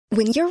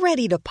When you're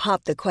ready to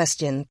pop the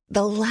question,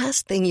 the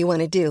last thing you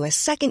want to do is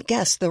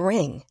second-guess the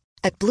ring.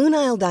 At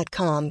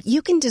BlueNile.com,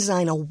 you can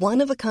design a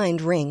one-of-a-kind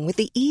ring with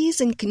the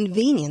ease and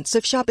convenience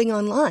of shopping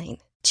online.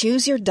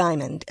 Choose your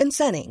diamond and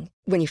setting.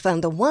 When you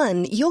find the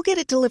one, you'll get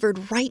it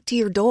delivered right to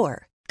your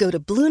door. Go to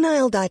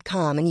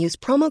BlueNile.com and use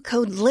promo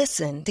code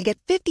LISTEN to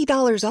get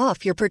 $50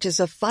 off your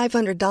purchase of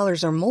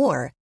 $500 or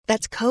more.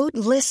 That's code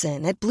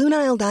LISTEN at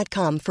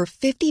BlueNile.com for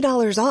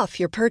 $50 off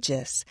your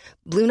purchase.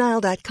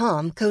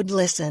 BlueNile.com, code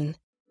LISTEN.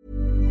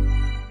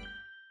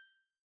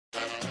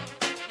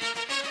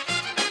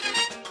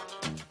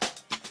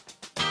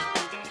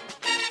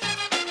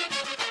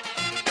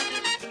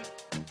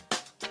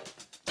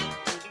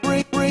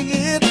 Bring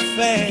it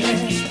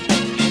fast.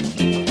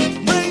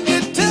 Bring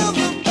it to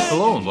the back.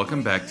 Hello and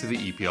welcome back to the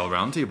EPL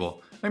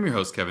Roundtable. I'm your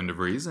host, Kevin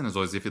DeVries, and as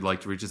always, if you'd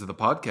like to reach us at the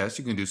podcast,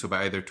 you can do so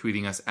by either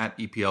tweeting us at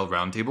EPL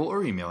Roundtable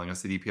or emailing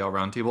us at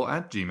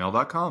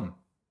EPLRoundtable@gmail.com.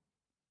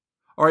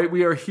 Alright,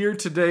 we are here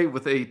today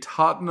with a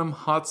Tottenham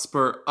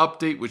Hotspur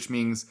update, which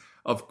means,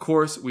 of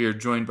course, we are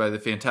joined by the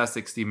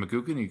fantastic Steve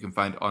McGuckin, who you can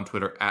find on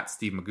Twitter at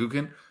Steve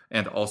McGuckin,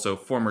 and also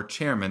former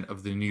chairman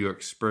of the New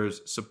York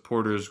Spurs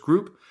supporters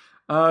group.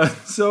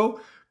 So,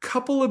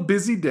 couple of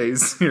busy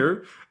days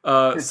here.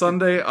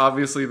 Sunday,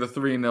 obviously, the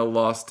 3-0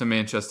 loss to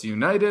Manchester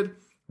United.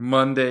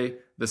 Monday,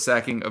 the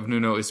sacking of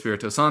Nuno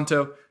Espirito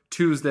Santo.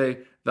 Tuesday,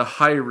 the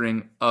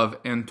hiring of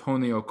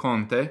Antonio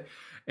Conte.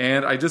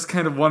 And I just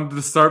kind of wanted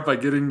to start by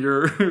getting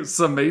your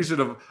summation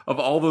of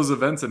all those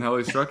events and how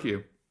they struck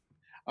you.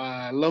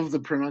 I love the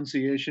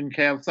pronunciation,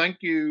 Kev. Thank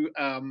you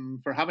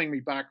for having me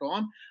back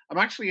on. I'm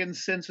actually in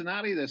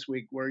Cincinnati this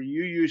week, where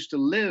you used to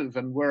live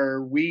and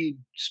where we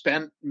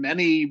spent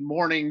many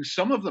mornings,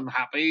 some of them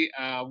happy,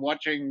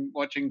 watching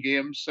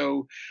games.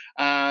 So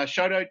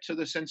shout out to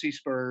the Cincy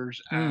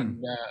Spurs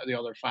and the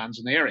other fans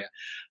in the area.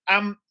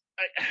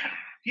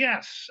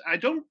 Yes, I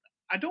don't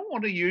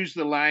want to use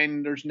the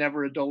line "there's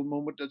never a dull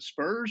moment at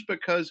Spurs,"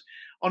 because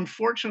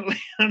unfortunately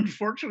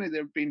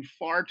there have been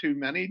far too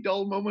many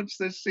dull moments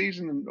this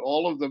season, and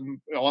all of them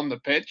on the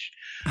pitch.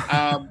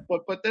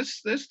 But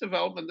this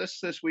development,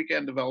 this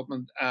weekend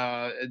development,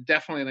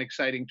 definitely an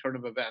exciting turn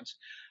of events.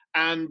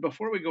 And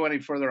before we go any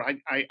further, I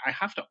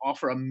have to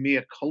offer a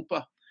mea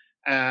culpa.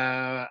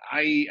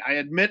 I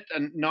admit,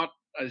 and not,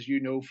 as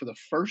you know, for the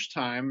first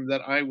time,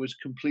 that I was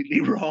completely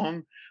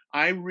wrong.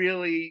 I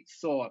really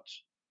thought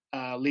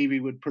Levy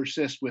would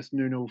persist with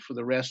Nuno for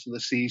the rest of the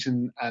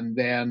season and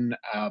then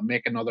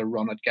make another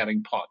run at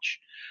getting Poch.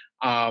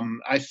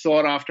 I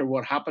thought after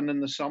what happened in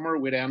the summer,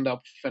 we'd end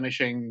up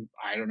finishing,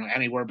 I don't know,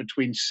 anywhere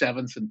between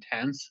 7th and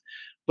 10th,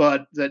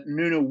 but that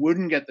Nuno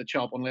wouldn't get the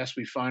chop unless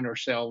we found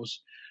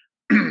ourselves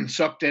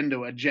sucked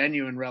into a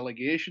genuine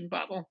relegation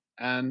battle.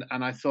 And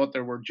I thought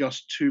there were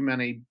just too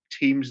many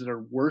teams that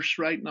are worse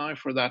right now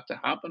for that to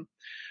happen.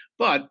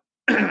 But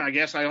I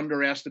guess I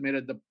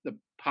underestimated the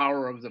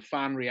power of the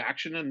fan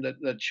reaction and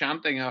the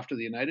chanting after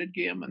the United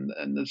game,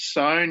 and the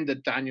sound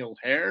that Daniel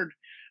heard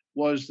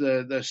was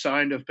the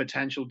sound of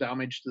potential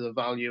damage to the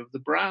value of the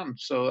brand.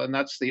 So, and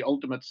that's the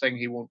ultimate thing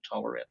he won't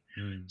tolerate.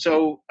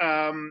 So,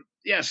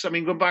 yes, I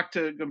mean, going back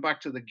to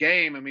the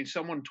game, I mean,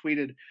 someone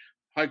tweeted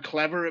how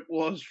clever it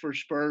was for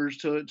Spurs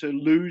to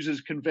lose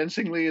as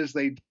convincingly as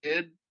they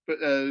did,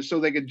 so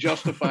they could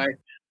justify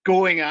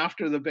going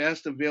after the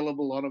best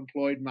available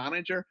unemployed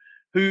manager,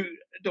 who,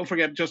 don't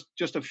forget,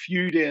 just a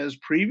few days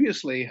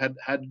previously had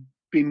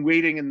been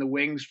waiting in the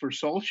wings for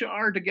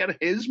Solskjaer to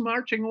get his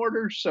marching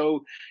orders.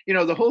 So, you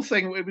know, the whole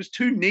thing, it was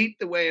too neat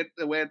the way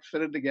it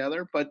fitted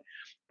together. But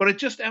it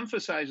just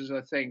emphasizes,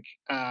 I think,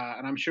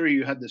 and I'm sure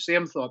you had the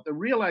same thought, the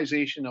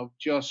realization of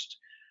just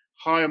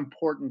how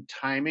important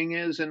timing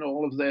is in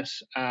all of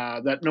this,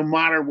 that no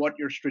matter what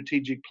your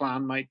strategic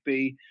plan might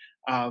be,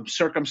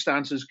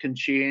 circumstances can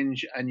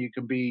change and you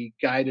can be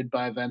guided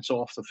by events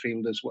off the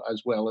field as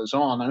well as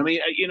on. And I mean,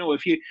 you know,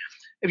 if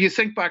you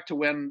think back to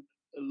when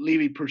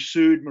Levy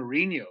pursued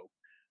Mourinho,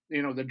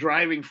 you know, the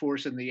driving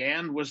force in the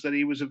end was that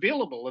he was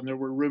available, and there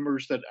were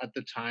rumors that at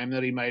the time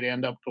that he might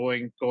end up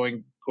going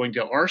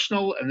to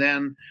Arsenal. And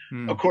then,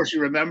 of course,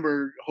 you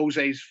remember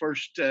Jose's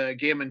first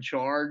game in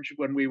charge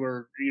when we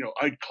were, you know,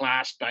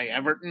 outclassed by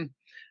Everton,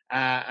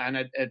 and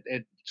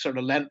it sort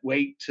of lent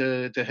weight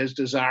to his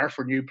desire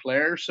for new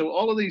players. So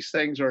all of these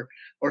things are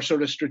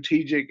sort of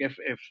strategic, if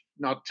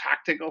not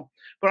tactical.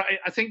 But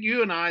I think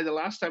you and I, the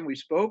last time we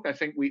spoke, I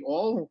think we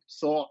all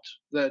thought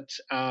that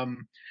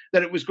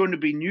it was going to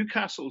be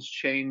Newcastle's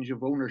change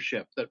of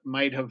ownership that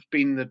might have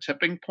been the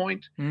tipping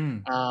point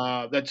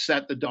that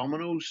set the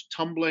dominoes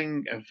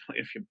tumbling,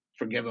 if you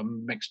forgive a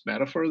mixed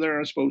metaphor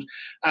there, I suppose.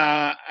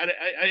 And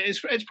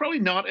it's probably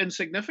not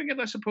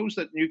insignificant, I suppose,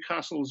 that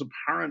Newcastle's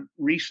apparent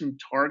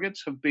recent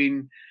targets have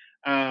been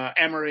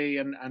Emery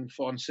and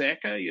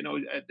Fonseca, you know,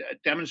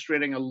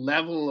 demonstrating a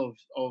level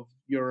of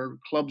your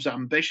club's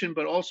ambition,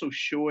 but also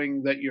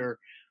showing that you're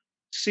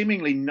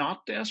seemingly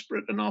not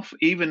desperate enough,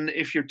 even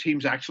if your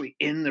team's actually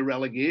in the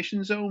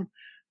relegation zone,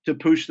 to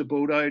push the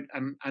boat out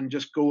and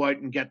just go out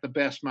and get the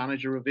best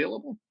manager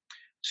available.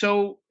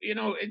 So, you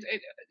know,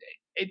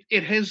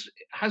 it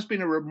has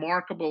been a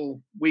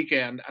remarkable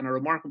weekend and a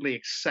remarkably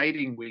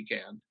exciting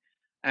weekend.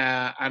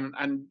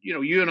 And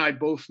you and I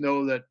both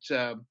know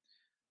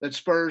that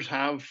Spurs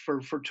have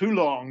for too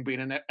long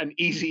been an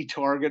easy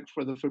target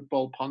for the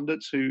football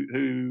pundits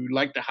who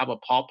like to have a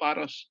pop at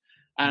us.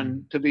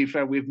 And to be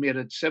fair, we've made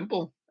it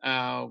simple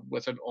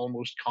with an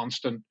almost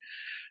constant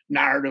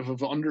narrative of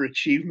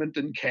underachievement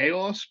and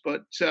chaos.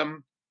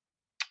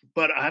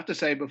 But I have to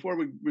say, before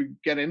we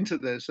get into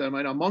this, I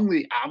mean, among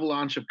the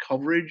avalanche of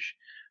coverage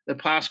the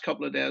past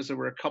couple of days, there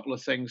were a couple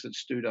of things that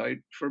stood out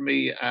for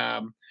me.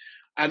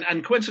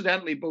 And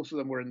coincidentally, both of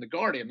them were in the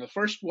Guardian. The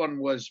first one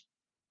was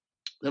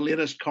the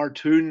latest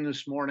cartoon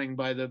this morning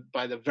by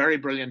the very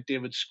brilliant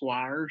David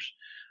Squires.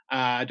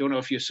 I don't know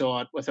if you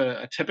saw it, with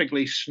a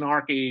typically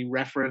snarky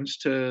reference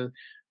to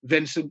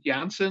Vincent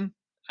Janssen.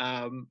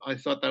 I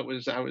thought that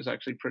was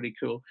actually pretty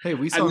cool. Hey,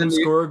 we saw him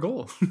score a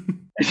goal.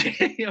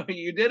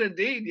 You did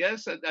indeed,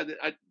 yes, at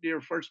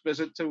your first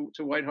visit to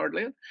White Hart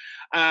Lane.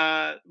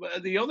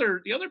 The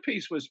other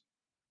piece was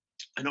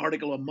an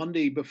article on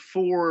Monday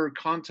before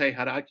Conte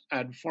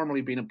had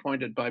formally been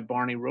appointed by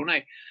Barney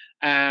Ronay,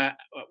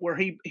 where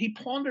he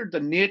pondered the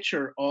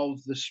nature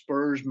of the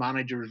Spurs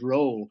manager's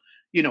role.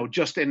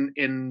 Just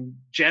in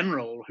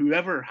general,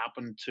 whoever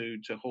happened to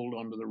hold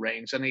on to the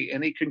reins, and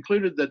he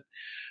concluded that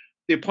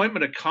the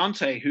appointment of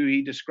Conte, who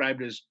he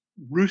described as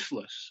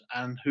ruthless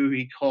and who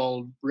he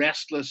called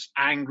restless,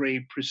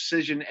 angry,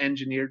 precision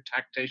engineered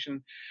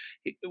tactician,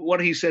 what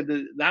he said,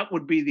 that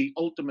would be the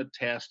ultimate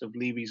test of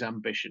Levy's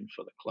ambition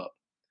for the club.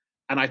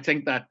 And I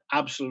think that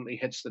absolutely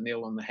hits the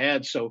nail on the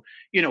head. So,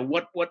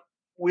 what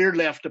we're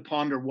left to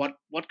ponder, what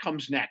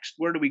comes next?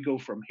 Where do we go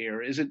from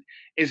here? Is it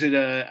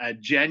a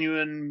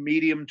genuine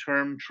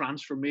medium-term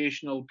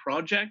transformational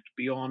project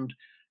beyond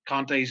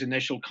Conte's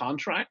initial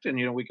contract?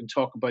 And, we can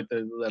talk about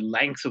the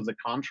length of the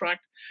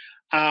contract.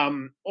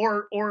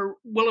 Or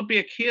will it be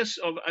a case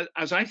of,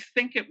 as I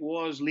think it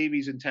was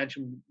Levy's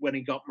intention when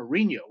he got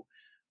Mourinho,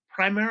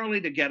 primarily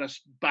to get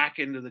us back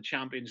into the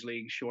Champions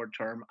League short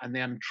term, and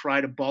then try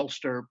to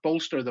bolster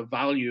the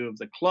value of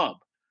the club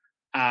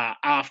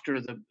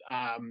after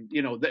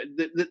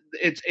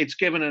it's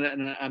given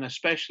an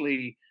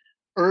especially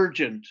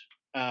urgent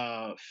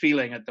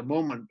feeling at the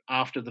moment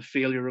after the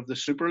failure of the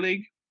Super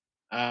League.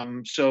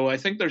 So I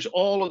think there's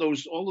all of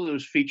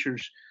those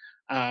features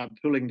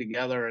pulling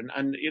together,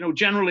 and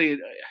generally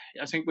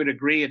I think we'd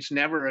agree it's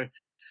never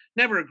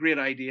a great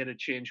idea to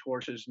change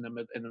horses in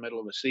the middle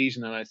of a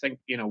season. And I think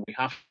we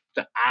have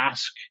to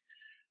ask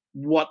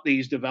what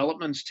these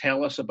developments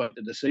tell us about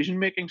the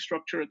decision-making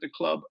structure at the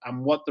club,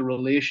 and what the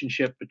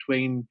relationship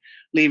between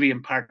Levy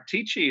and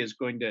Paratici is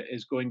going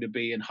to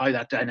be, and how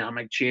that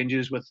dynamic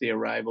changes with the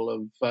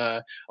arrival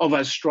of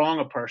as strong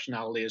a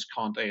personality as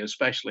Conte,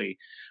 especially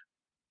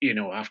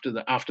after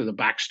the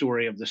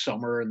backstory of the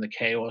summer and the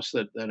chaos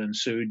that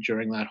ensued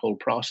during that whole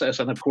process,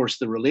 and of course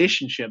the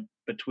relationship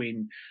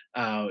between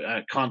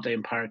Conte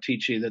and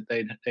Paratici that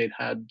they'd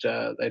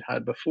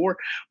had before.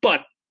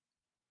 But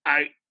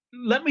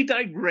let me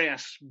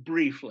digress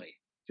briefly,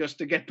 just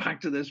to get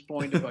back to this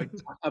point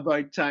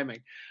about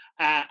timing.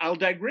 I'll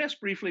digress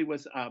briefly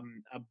with a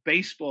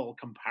baseball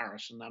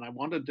comparison, and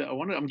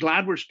I'm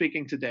glad we're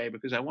speaking today,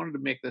 because I wanted to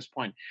make this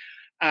point.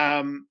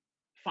 5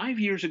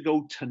 years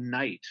ago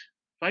tonight,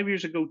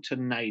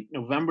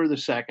 November the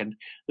 2nd,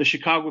 the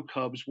Chicago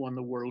Cubs won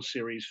the World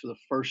Series for the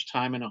first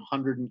time in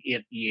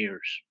 108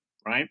 years,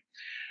 right?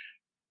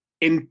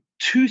 In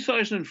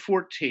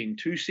 2014,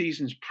 2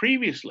 seasons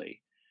previously,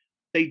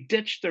 they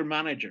ditched their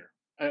manager,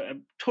 a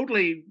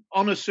totally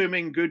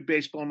unassuming good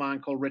baseball man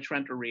called Rich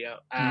Renteria,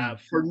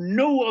 for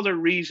no other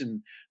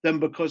reason than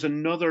because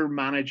another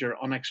manager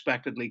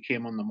unexpectedly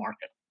came on the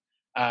market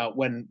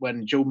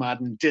when Joe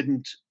Maddon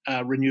didn't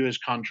renew his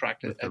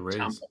contract at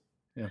Tampa.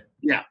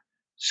 Yeah.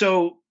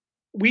 So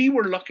we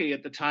were lucky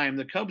at the time,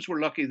 the Cubs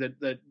were lucky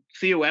that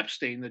Theo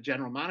Epstein, the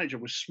general manager,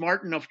 was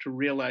smart enough to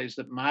realize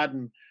that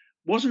Maddon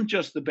wasn't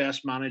just the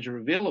best manager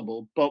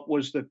available, but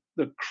was the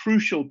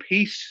crucial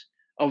piece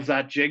of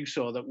that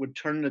jigsaw that would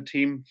turn the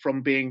team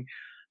from being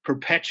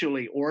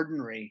perpetually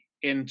ordinary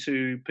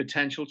into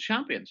potential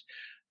champions.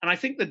 And I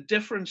think the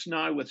difference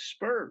now with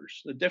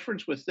Spurs, the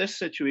difference with this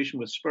situation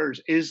with Spurs,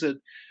 is that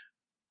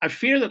I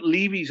fear that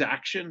Levy's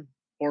action,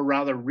 or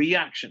rather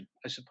reaction,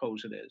 I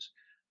suppose it is,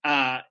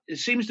 it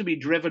seems to be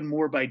driven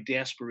more by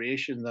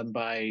desperation than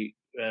by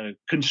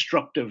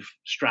constructive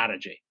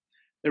strategy.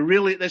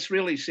 This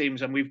really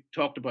seems, and we've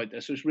talked about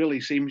this,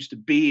 really seems to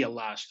be a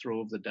last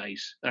throw of the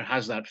dice. There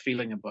has that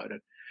feeling about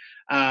it,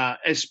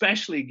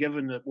 especially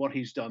given that what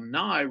he's done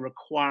now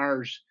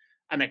requires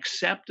an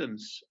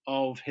acceptance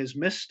of his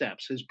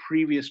missteps, his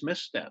previous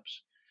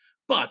missteps.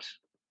 But,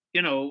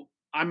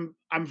 I'm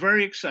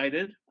very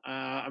excited.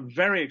 I'm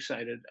very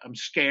excited. I'm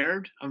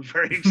scared. I'm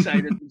very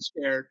excited and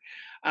scared.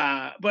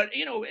 But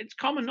it's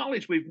common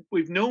knowledge.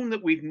 We've known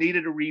that we've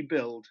needed a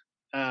rebuild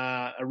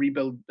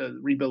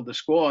the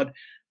squad.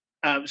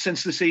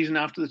 since the season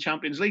after the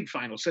Champions League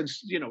final,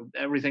 since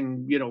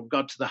everything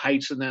got to the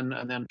heights and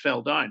then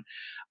fell down,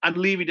 and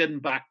Levy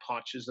didn't back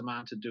Poch as the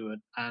man to do it,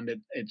 and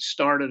it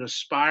started a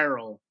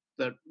spiral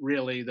that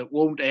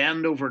won't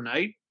end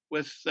overnight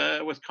with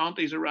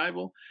Conte's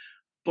arrival.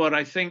 But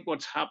I think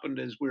what's happened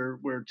is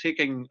we're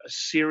taking a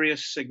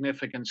serious,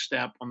 significant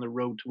step on the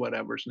road to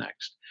whatever's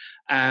next.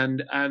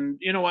 And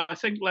I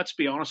think, let's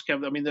be honest,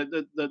 Kevin. I mean,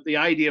 the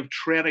idea of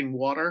treading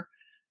water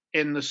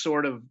in the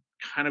sort of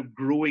kind of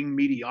growing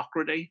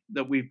mediocrity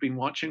that we've been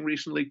watching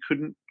recently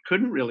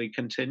couldn't really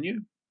continue.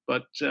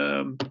 But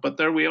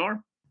there we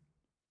are.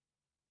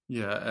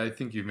 Yeah, I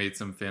think you've made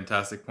some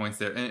fantastic points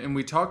there, and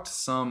we talked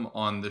some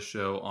on the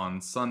show on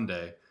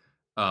Sunday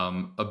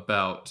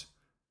about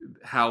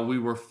how we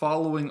were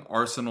following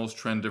Arsenal's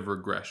trend of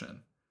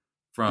regression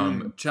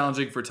from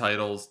challenging for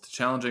titles to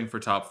challenging for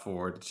top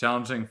four to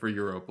challenging for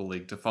Europa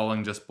League to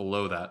falling just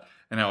below that,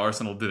 and how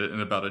Arsenal did it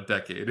in about a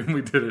decade and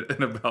we did it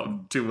in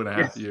about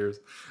 2.5 years.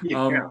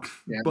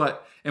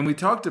 And we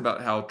talked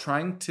about how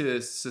trying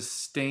to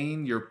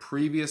sustain your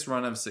previous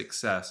run of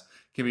success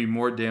can be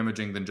more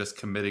damaging than just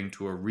committing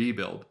to a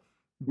rebuild.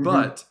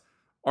 But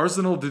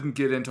Arsenal didn't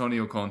get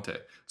Antonio Conte.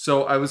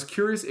 So I was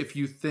curious if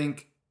you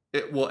think,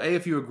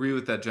 if you agree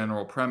with that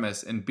general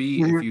premise, and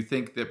B, if you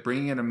think that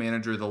bringing in a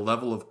manager the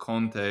level of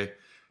Conte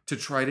to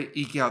try to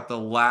eke out the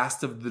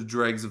last of the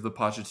dregs of the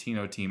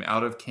Pochettino team,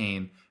 out of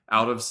Kane,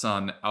 out of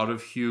Son, out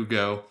of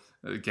Hugo,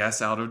 I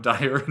guess out of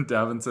Dyer and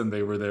Davinson,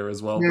 they were there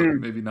as well,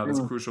 but maybe not as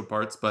crucial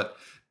parts. But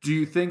do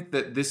you think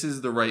that this is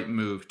the right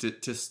move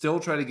to still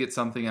try to get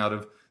something out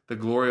of the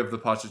glory of the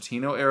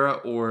Pochettino era,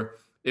 or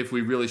if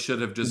we really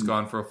should have just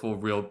gone for a full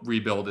real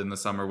rebuild in the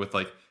summer with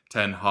like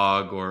Ten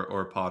Hag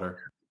or Potter?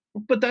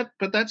 But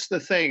that's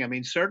the thing. I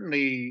mean,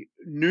 certainly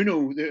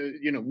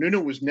Nuno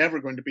was never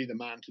going to be the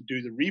man to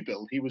do the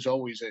rebuild. He was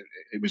always a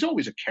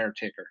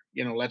caretaker.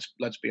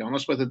 Let's be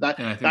honest with it.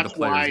 And I think the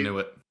players knew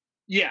it.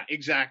 Yeah,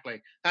 exactly.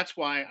 That's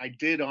why I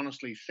did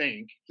honestly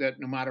think that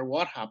no matter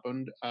what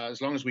happened,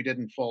 as long as we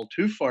didn't fall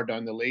too far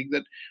down the league,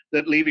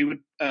 that Levy would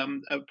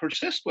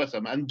persist with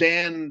him and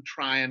then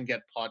try and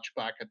get Poch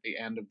back at the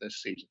end of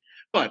this season.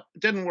 But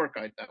it didn't work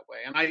out that way.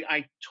 And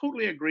I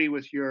totally agree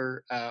with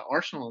your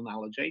Arsenal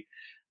analogy.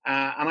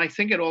 And I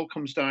think it all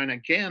comes down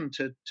again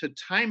to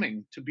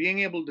timing, to being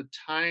able to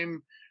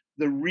time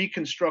the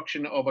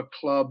reconstruction of a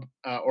club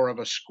or of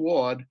a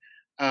squad,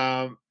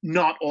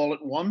 not all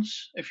at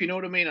once, if you know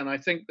what I mean. And I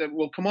think that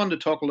we'll come on to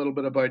talk a little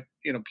bit about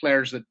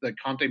players that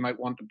Conte might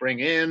want to bring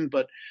in,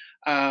 but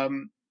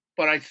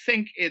I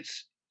think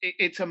it's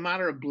a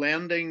matter of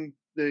blending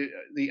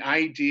the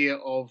idea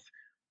of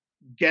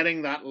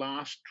getting that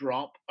last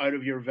drop out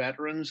of your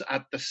veterans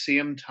at the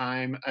same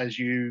time as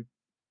you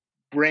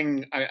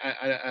bring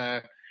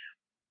an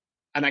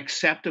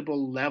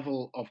acceptable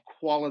level of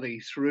quality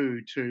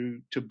through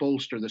to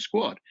bolster the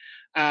squad.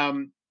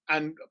 And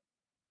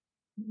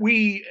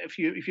if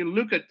you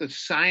look at the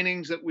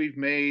signings that we've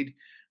made,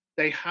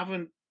 they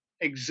haven't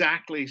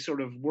exactly sort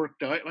of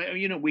worked out.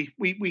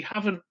 We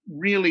haven't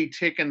really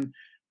taken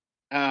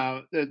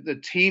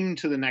the team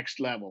to the next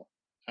level.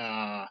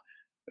 The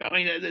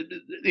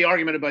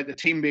argument about the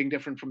team being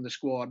different from the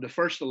squad, the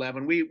first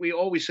 11, we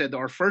always said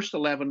our first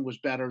 11 was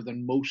better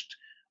than most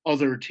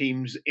other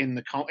teams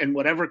in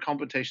whatever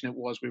competition it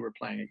was we were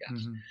playing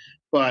against.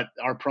 But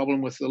our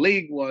problem with the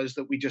league was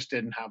that we just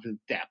didn't have the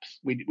depth.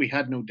 We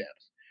had no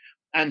depth.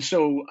 And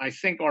so I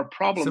think our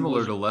problem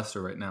similar to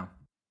Leicester right now.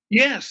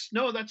 Yes,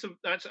 no, that's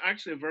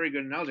actually a very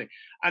good analogy,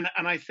 and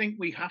I think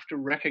we have to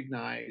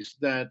recognize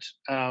that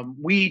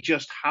we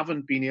just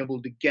haven't been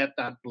able to get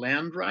that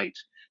blend right.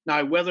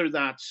 Now, whether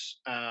that's,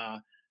 I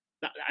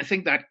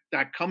think that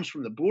comes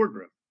from the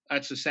boardroom.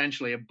 That's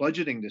essentially a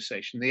budgeting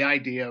decision. The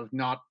idea of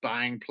not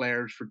buying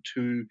players for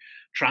 2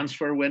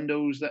 transfer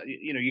windows, that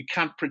you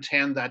can't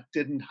pretend that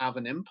didn't have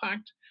an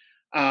impact.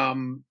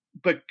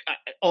 But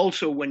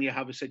also when you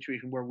have a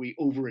situation where we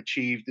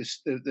overachieved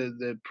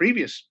the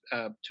previous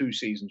 2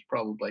 seasons,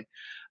 probably.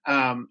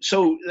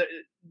 So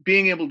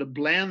being able to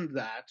blend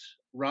that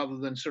rather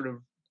than sort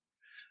of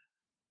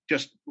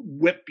just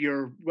whip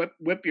your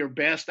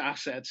best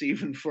assets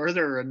even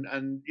further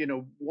and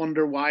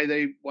wonder why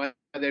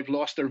they've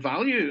lost their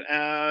value.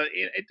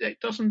 It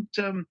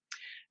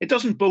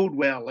doesn't bode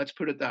well. Let's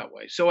put it that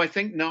way. So I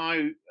think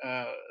now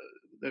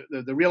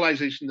the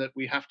realization that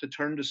we have to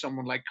turn to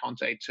someone like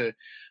Conte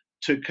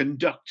to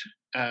conduct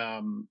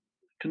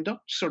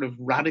sort of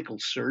radical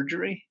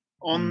surgery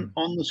on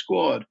the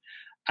squad,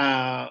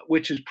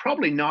 which is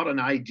probably not an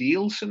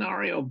ideal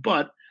scenario,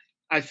 but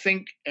I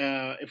think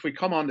if we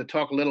come on to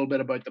talk a little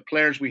bit about the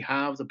players we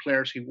have, the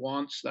players he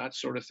wants, that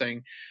sort of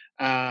thing,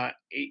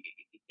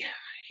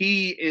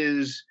 he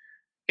is,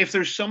 if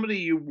there's somebody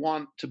you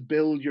want to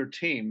build your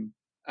team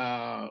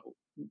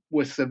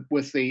with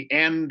the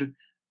end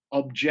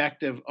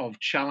objective of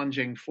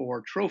challenging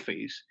for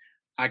trophies,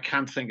 I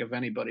can't think of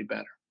anybody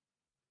better.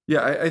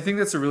 Yeah, I think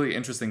that's a really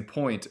interesting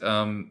point.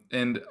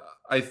 And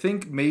I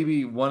think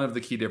maybe one of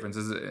the key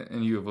differences,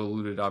 and you have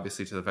alluded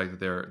obviously to the fact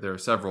that there are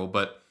several,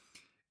 but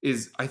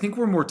is I think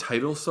we're more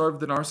title starved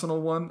than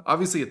Arsenal won.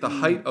 Obviously, at the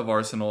height of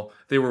Arsenal,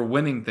 they were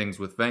winning things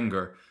with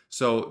Wenger.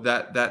 So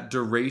that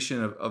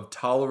duration of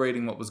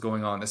tolerating what was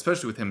going on,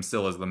 especially with him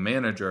still as the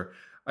manager,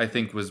 I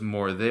think was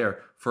more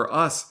there. For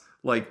us,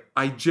 like,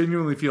 I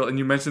genuinely feel, and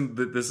you mentioned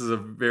that this is a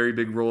very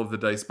big roll of the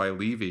dice by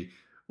Levy.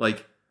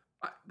 Like,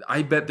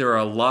 I bet there are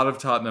a lot of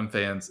Tottenham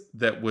fans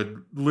that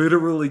would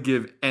literally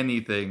give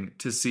anything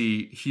to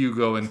see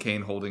Hugo and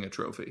Kane holding a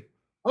trophy.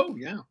 Oh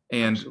yeah,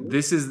 and absolutely.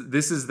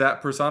 this is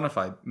that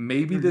personified.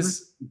 Maybe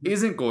this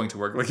isn't going to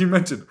work, like you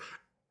mentioned.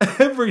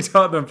 Every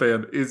Tottenham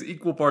fan is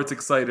equal parts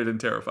excited and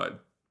terrified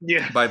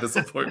by this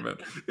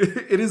appointment.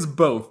 It is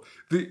both.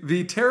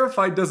 The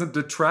terrified doesn't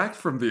detract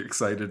from the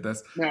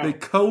excitedness. No. They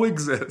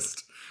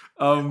coexist.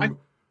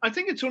 I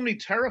think it's only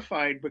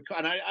terrified because,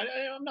 and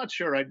I'm not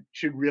sure I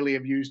should really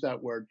have used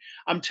that word.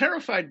 I'm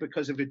terrified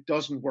because if it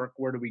doesn't work,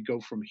 where do we go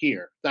from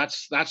here?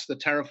 That's the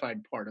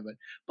terrified part of it.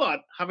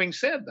 But having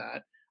said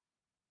that,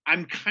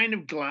 I'm kind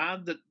of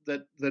glad that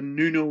the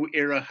Nuno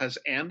era has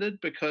ended,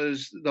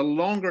 because the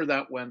longer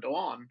that went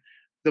on,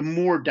 the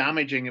more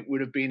damaging it would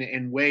have been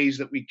in ways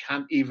that we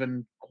can't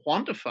even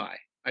quantify,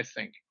 I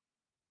think.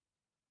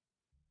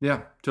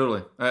 Yeah,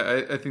 totally.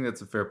 I think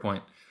that's a fair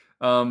point.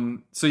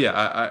 So yeah,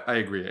 I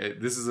agree.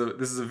 This is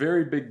a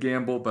very big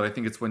gamble, but I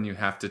think it's one you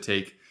have to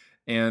take.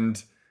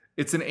 And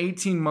it's an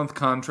 18-month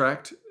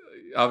contract.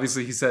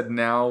 Obviously, he said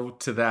now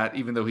to that,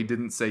 even though he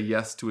didn't say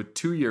yes to a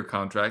 2-year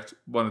contract,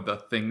 one of the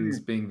things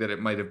being that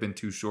it might have been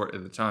too short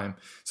at the time.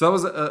 So that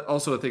was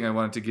also a thing I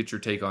wanted to get your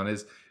take on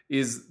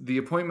is the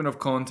appointment of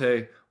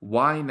Conte.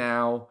 Why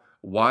now?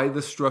 Why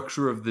the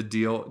structure of the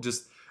deal?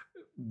 Just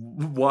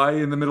why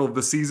in the middle of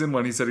the season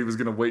when he said he was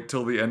going to wait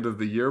till the end of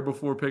the year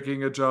before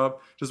picking a job?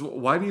 Just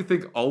why do you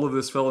think all of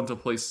this fell into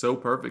place so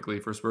perfectly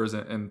for Spurs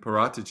and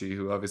Paratici,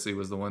 who obviously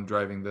was the one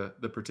driving the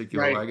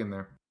particular wagon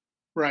there?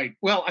 Right.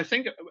 Well, I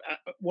think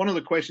one of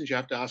the questions you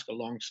have to ask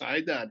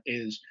alongside that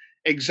is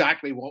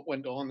exactly what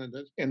went on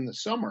in the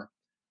summer,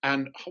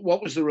 and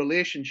what was the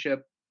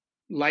relationship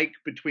like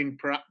between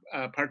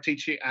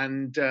Paratici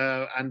and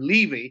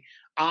Levy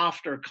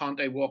after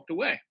Conte walked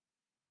away,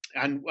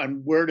 and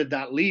where did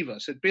that leave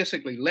us? It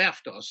basically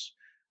left us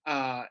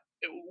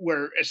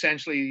where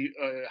essentially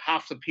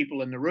half the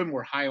people in the room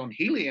were high on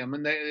helium,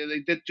 and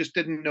they just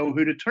didn't know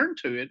who to turn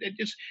to.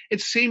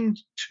 It seemed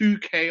too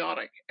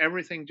chaotic.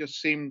 Everything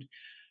just seemed,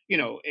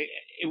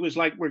 it was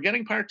like, we're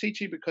getting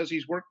Paratici because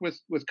he's worked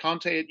with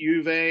Conte at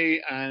Juve,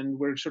 and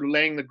we're sort of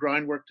laying the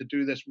groundwork to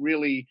do this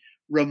really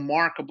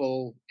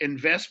remarkable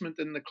investment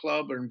in the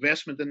club or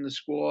investment in the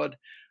squad,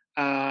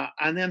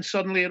 and then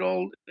suddenly it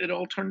all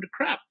turned to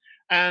crap.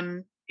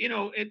 And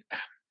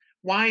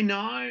why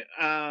now?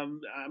 I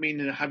mean,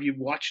 have you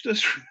watched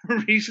us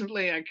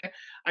recently?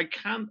 I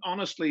can't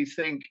honestly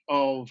think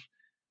of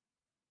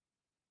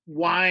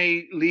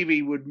why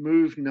Levy would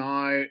move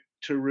now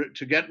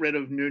to get rid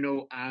of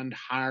Nuno and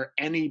hire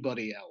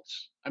anybody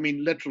else. I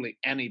mean, literally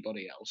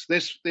anybody else.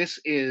 This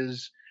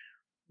is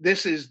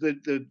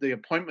the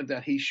appointment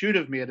that he should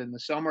have made in the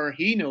summer.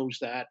 He knows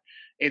that.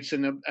 It's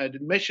an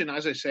admission,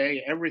 as I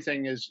say.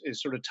 Everything is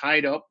sort of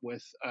tied up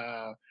with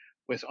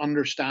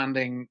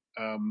understanding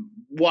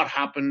what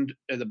happened,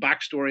 the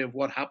backstory of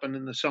what happened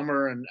in the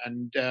summer, and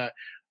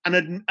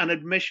an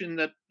admission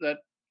that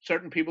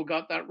certain people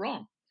got that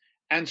wrong.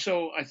 And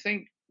so I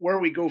think where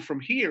we go from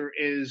here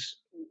is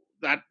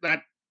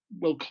that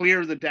we'll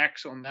clear the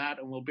decks on that,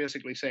 and we'll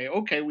basically say,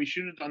 okay, we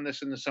should have done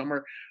this in the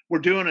summer. We're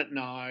doing it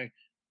now.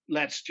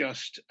 Let's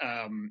just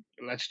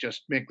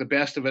make the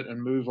best of it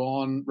and move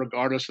on,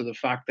 regardless of the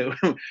fact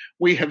that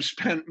we have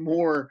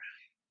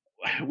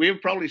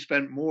probably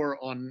spent more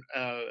on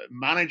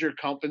manager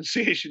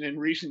compensation in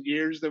recent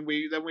years than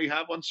we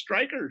have on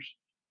strikers.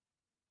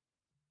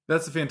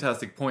 That's a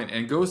fantastic point,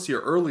 and goes to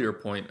your earlier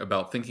point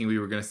about thinking we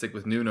were going to stick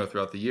with Nuno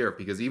throughout the year,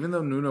 because even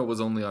though Nuno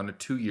was only on a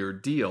 2-year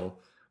deal,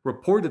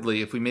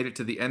 reportedly, if we made it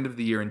to the end of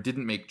the year and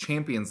didn't make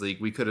Champions League,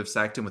 we could have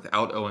sacked him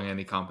without owing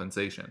any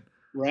compensation.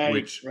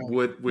 Which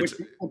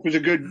was a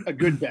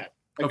good bet.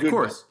 Of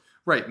course,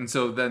 right. And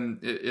so then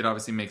it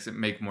obviously makes it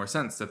make more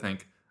sense to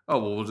think, oh,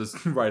 well, we'll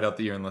just ride out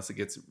the year unless it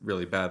gets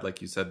really bad,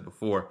 like you said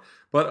before.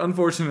 But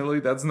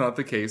unfortunately, that's not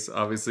the case.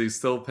 Obviously,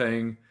 still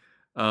paying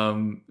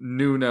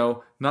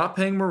Nuno, not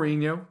paying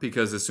Mourinho,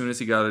 because as soon as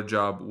he got a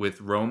job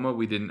with Roma,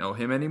 we didn't owe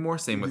him anymore.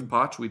 Same with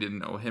Poch, we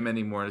didn't owe him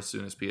anymore as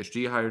soon as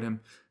PSG hired him.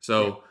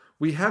 So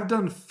we have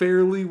done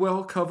fairly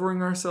well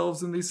covering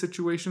ourselves in these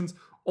situations,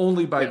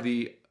 only by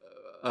the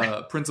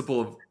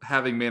principle of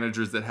having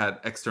managers that had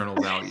external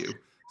value.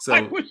 So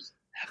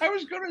I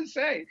was going to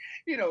say,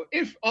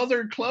 if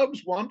other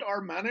clubs want our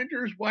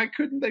managers, why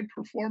couldn't they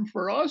perform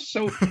for us?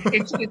 So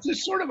it's a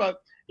sort of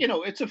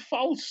it's a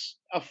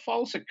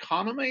false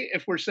economy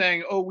if we're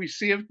saying, oh, we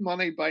saved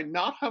money by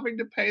not having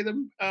to pay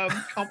them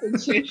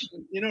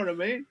compensation. You know what I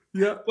mean?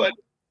 Yeah. But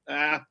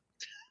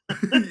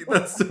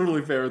that's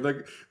totally fair.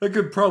 That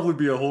could probably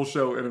be a whole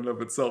show in and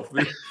of itself.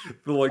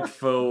 The like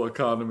faux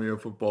economy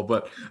of football.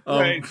 But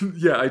right.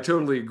 Yeah, I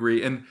totally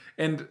agree.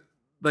 And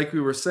like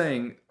we were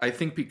saying, I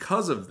think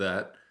because of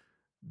that,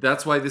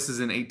 That's why this is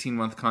an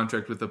 18-month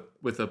contract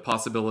with a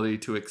possibility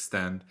to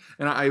extend.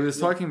 And I was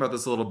talking about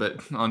this a little bit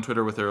on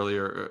Twitter with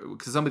earlier,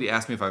 because somebody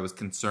asked me if I was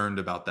concerned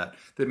about that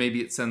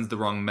maybe it sends the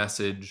wrong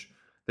message,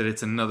 that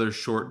it's another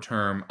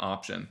short-term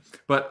option.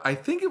 But I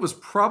think it was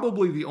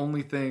probably the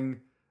only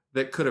thing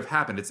that could have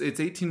happened. It's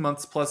 18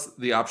 months plus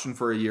the option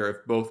for a year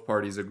if both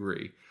parties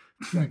agree.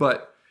 Right.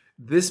 But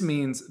this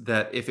means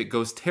that if it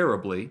goes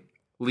terribly,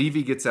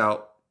 Levy gets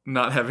out,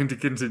 not having to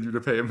continue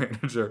to pay a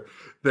manager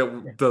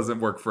that doesn't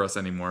work for us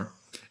anymore.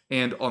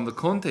 And on the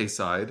Conte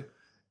side,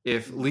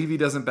 if Levy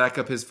doesn't back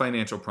up his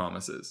financial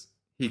promises,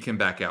 he can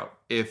back out.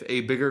 If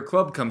a bigger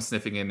club comes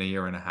sniffing in a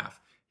year and a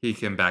half, he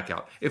can back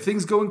out. If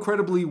things go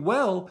incredibly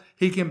well,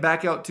 he can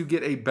back out to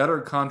get a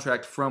better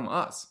contract from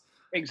us.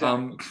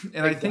 Exactly.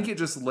 I think it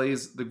just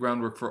lays the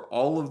groundwork for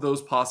all of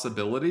those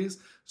possibilities.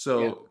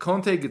 So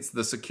Conte gets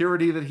the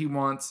security that he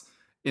wants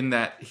in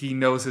that he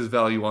knows his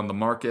value on the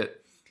market.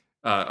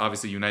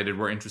 Obviously, United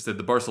were interested.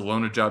 The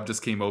Barcelona job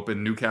just came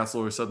open.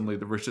 Newcastle are suddenly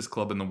the richest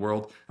club in the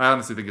world. I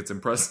honestly think it's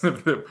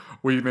impressive that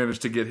we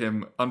managed to get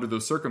him under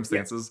those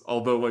circumstances. Yeah.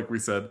 Although, like we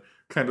said,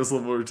 kind of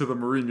similar to the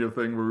Mourinho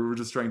thing where we were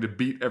just trying to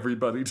beat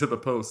everybody to the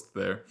post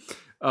there.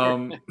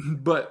 It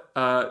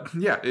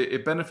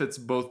benefits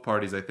both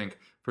parties, I think,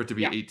 for it to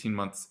be 18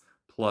 months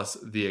plus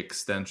the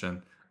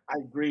extension.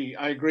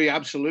 I agree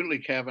absolutely,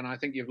 Kevin. I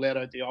think you've laid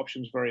out the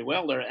options very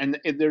well there. And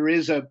there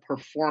is a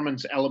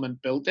performance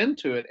element built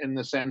into it in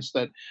the sense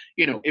that,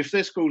 if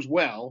this goes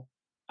well,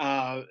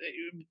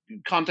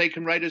 Conte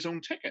can write his own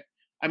ticket.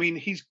 I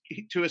mean,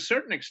 to a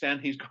certain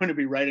extent, he's going to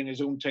be writing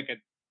his own ticket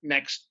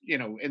next,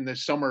 in the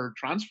summer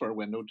transfer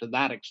window to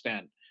that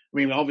extent. I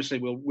mean, obviously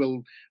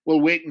we'll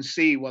wait and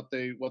see what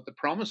the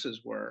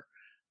promises were.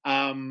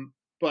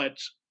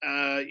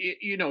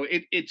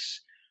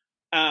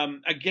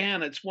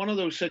 Again, it's one of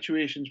those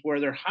situations where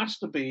there has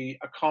to be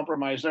a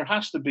compromise. There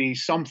has to be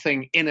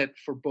something in it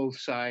for both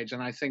sides,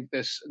 and I think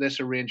this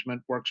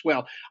arrangement works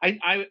well.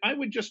 I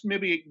would just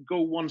maybe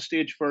go one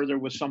stage further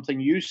with something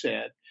you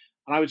said,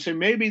 and I would say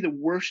maybe the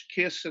worst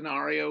case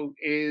scenario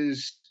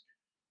is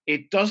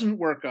it doesn't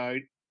work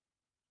out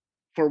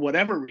for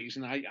whatever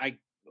reason. I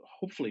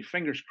hopefully,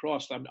 fingers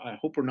crossed, I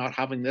hope we're not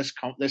having this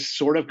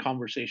sort of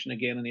conversation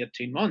again in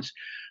 18 months.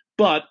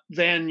 But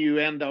then you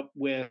end up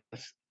with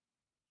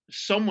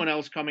someone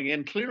else coming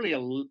in, clearly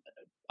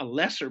a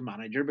lesser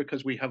manager,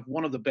 because we have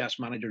one of the best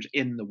managers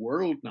in the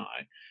world now,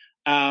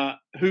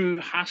 who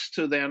has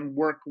to then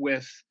work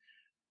with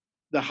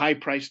the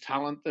high-priced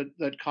talent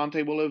that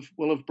Conte will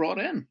have brought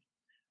in,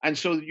 and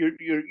so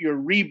your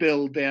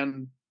rebuild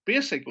then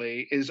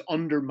basically is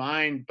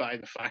undermined by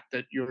the fact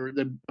that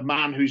the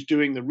man who's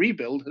doing the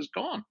rebuild has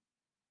gone.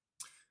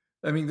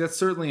 I mean, that's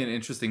certainly an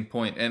interesting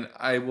point, and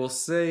I will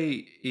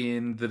say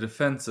in the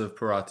defense of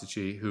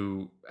Paratici,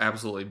 who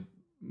absolutely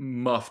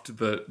muffed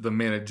the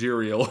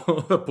managerial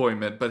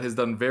appointment, but has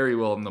done very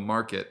well in the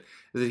market,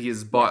 is that he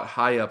has bought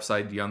high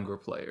upside younger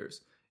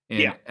players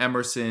in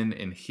Emerson,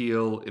 in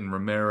Heel, in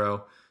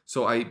Romero.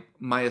 So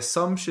my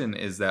assumption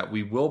is that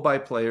we will buy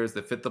players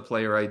that fit the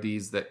player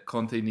IDs that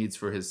Conte needs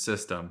for his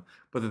system,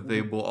 but that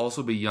they will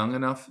also be young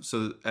enough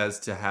so as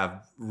to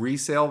have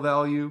resale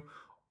value,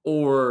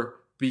 or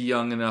be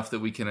young enough that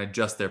we can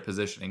adjust their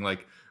positioning.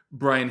 Like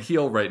Brian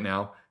Heel right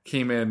now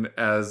came in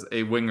as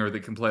a winger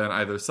that can play on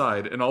either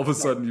side, and all of a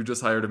sudden you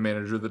just hired a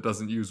manager that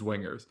doesn't use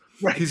wingers.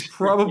 Right. He's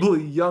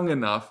probably young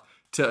enough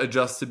to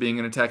adjust to being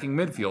an attacking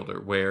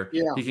midfielder, where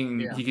he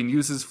can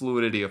use his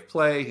fluidity of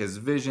play, his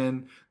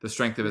vision, the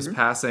strength of his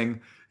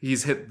passing.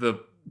 He's hit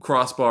the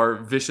crossbar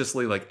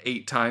viciously like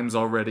 8 times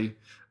already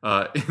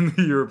in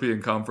the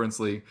European Conference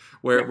League,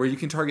 where you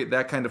can target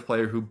that kind of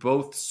player who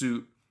both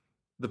suit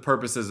the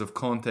purposes of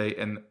Conte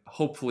and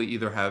hopefully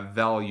either have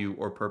value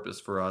or purpose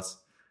for us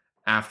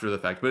after the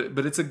fact.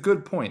 But it's a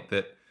good point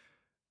that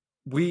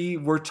we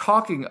were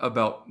talking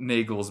about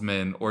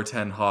Nagelsmann or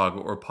Ten Hag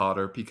or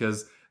Potter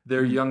because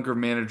they're younger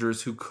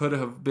managers who could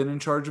have been in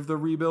charge of the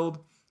rebuild.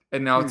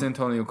 And now it's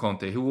Antonio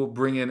Conte, who will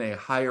bring in a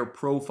higher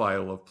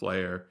profile of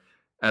player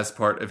as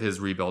part of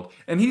his rebuild.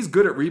 And he's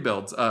good at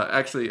rebuilds.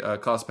 Actually,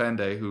 Kos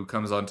Pandey, who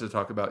comes on to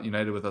talk about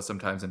United with us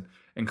sometimes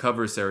and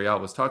covers Serie A,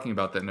 was talking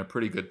about that in a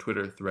pretty good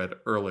Twitter thread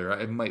earlier.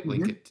 I might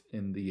link it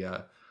in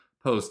the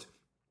post.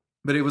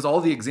 But it was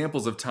all the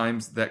examples of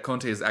times that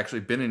Conte has actually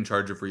been in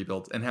charge of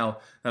rebuilds, and how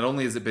not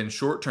only has it been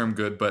short-term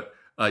good, but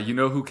you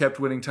know who kept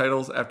winning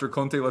titles after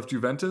Conte left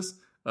Juventus?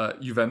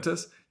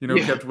 Juventus. You know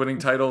who kept winning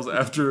titles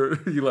after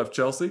he left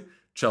Chelsea?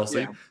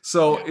 Chelsea. Yeah.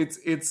 So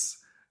it's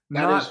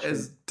not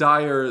as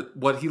dire.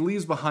 What he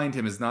leaves behind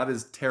him is not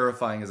as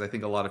terrifying as I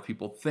think a lot of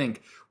people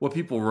think. What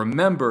people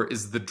remember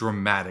is the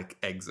dramatic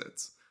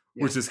exits,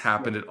 which has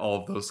happened at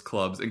all of those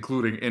clubs,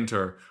 including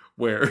Inter,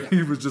 where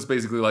he was just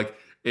basically like,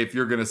 if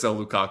you're going to sell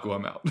Lukaku,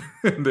 I'm out.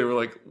 And they were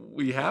like,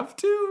 we have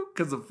to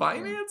because of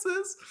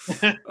finances.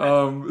 But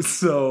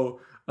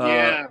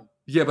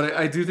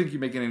I do think you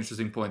make an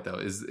interesting point, though,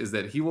 is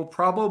that he will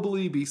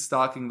probably be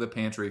stocking the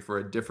pantry for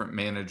a different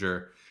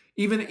manager.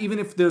 Even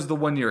if there's the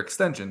 1-year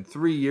extension,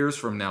 3 years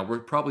from now, we're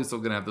probably still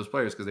going to have those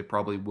players because they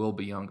probably will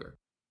be younger.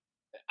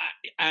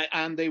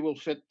 and they will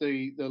fit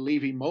the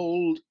Levy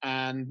mold,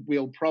 and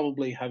we'll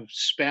probably have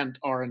spent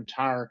our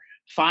entire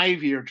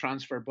 5-year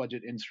transfer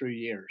budget in 3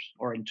 years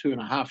or in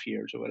 2.5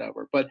 years or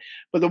whatever. But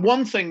the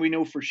one thing we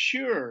know for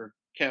sure,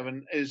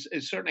 Kevin, is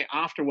certainly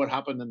after what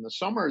happened in the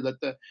summer, that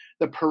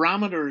the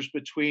parameters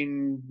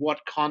between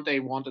what Conte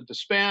wanted to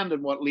spend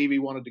and what Levy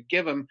wanted to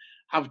give him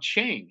have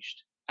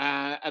changed.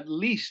 At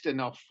least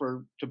enough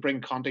to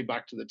bring Conte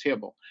back to the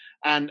table,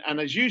 and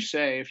as you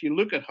say, if you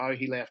look at how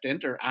he left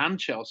Inter and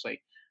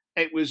Chelsea,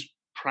 it was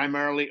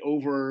primarily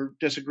over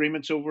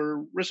disagreements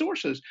over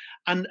resources,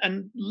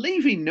 and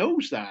Levy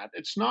knows that.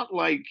 It's not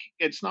like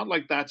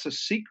that's a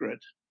secret,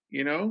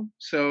 you know.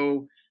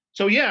 So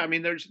yeah, I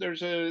mean, there's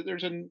a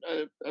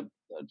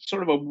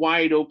sort of a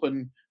wide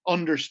open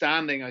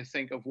understanding, I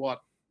think, of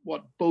what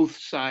both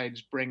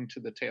sides bring to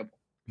the table.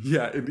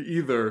 Yeah, and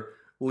either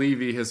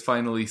Levy has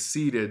finally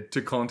ceded to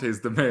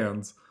Conte's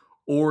demands,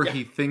 or Yeah.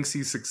 he thinks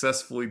he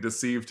successfully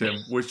deceived him,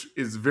 which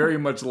is very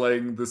much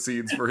laying the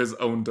seeds for his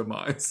own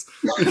demise.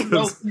 Well,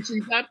 Because, you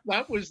see,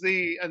 that was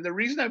the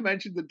reason I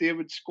mentioned the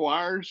David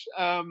Squires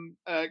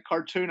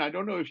cartoon. I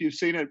don't know if you've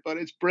seen it, but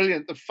it's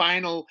brilliant. The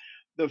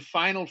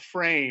final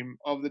frame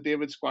of the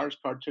David Squires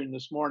cartoon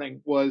this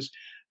morning was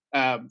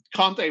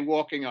Conte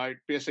walking out,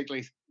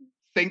 basically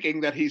thinking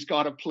that he's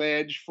got a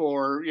pledge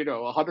for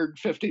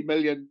 150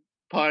 million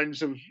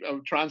pounds of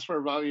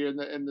transfer value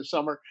in the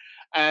summer,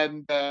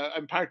 and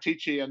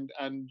Paratici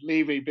and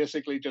Levy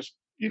basically just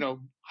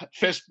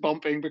fist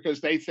bumping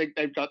because they think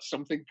they've got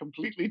something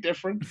completely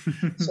different.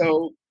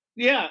 So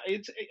yeah,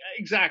 it's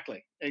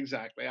exactly.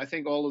 I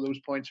think all of those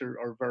points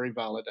are very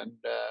valid, and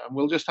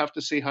we'll just have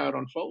to see how it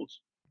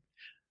unfolds.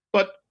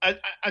 But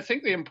I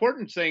think the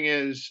important thing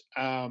is,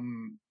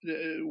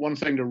 one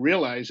thing to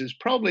realize is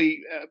probably,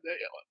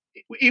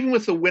 even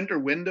with the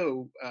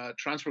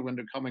transfer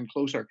window coming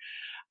closer,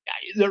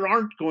 there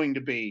aren't going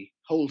to be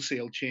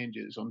wholesale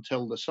changes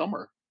until the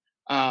summer,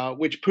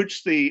 which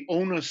puts the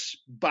onus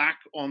back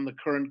on the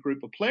current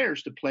group of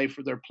players to play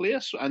for their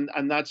place,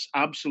 and that's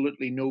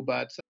absolutely no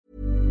bad thing.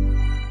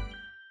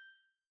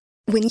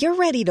 When you're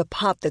ready to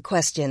pop the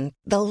question,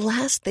 the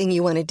last thing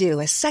you want to do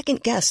is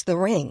second guess the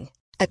ring.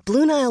 At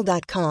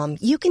BlueNile.com,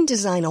 you can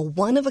design a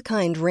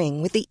one-of-a-kind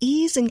ring with the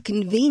ease and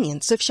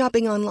convenience of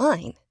shopping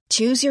online.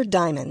 Choose your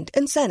diamond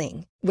and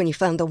setting. When you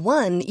find the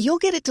one, you'll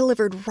get it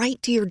delivered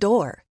right to your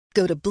door.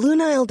 Go to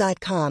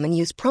BlueNile.com and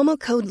use promo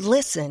code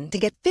LISTEN to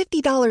get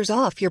 $50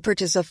 off your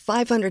purchase of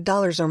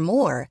 $500 or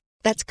more.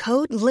 That's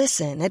code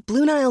LISTEN at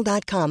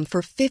BlueNile.com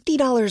for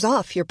 $50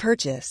 off your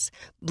purchase.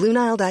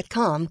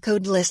 BlueNile.com,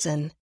 code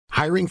LISTEN.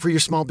 Hiring for your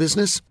small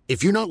business?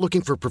 If you're not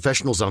looking for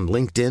professionals on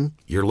LinkedIn,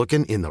 you're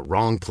looking in the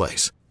wrong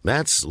place.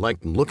 That's like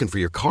looking for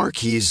your car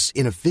keys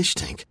in a fish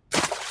tank.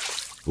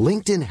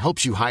 LinkedIn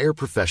helps you hire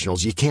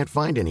professionals you can't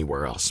find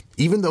anywhere else,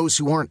 even those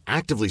who aren't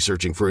actively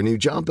searching for a new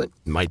job but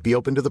might be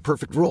open to the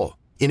perfect role.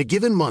 In a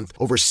given month,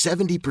 over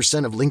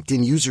 70% of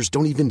LinkedIn users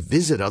don't even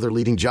visit other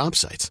leading job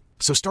sites.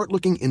 So start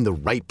looking in the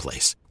right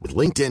place. With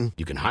LinkedIn,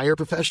 you can hire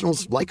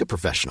professionals like a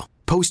professional.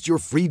 Post your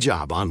free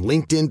job on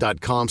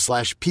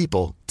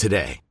linkedin.com/people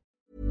today.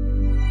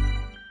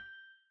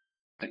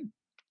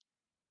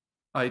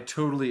 I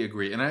totally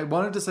agree. And I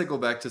wanted to cycle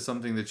back to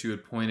something that you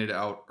had pointed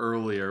out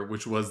earlier,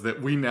 which was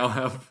that we now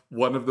have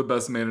one of the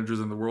best managers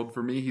in the world.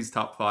 For me, he's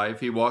top 5.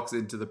 He walks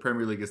into the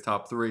Premier League as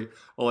top 3.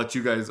 I'll let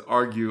you guys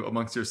argue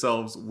amongst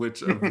yourselves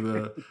which of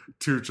the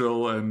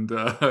Tuchel and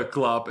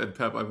Klopp and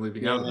Pep I'm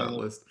leaving out of that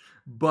list.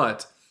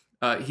 But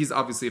he's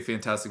obviously a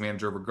fantastic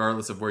manager,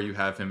 regardless of where you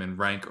have him in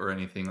rank or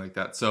anything like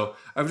that. So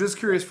I was just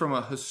curious, from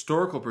a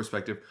historical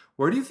perspective,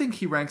 where do you think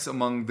he ranks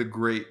among the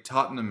great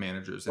Tottenham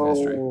managers in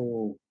history?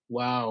 Oh,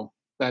 wow.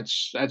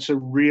 That's a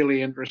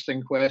really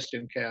interesting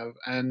question, Kev.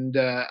 And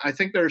I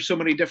think there are so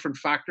many different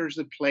factors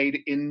that played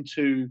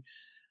into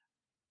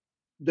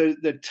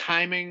the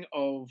timing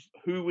of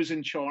who was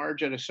in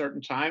charge at a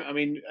certain time. I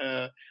mean,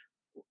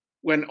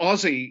 when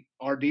Ozzy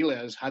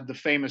Ardiles had the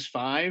famous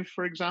 5,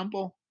 for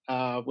example,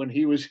 when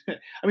he was,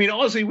 I mean,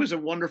 Ozzy was a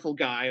wonderful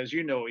guy, as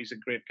you know, he's a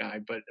great guy.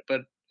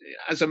 But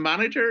as a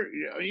manager,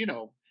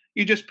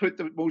 you just put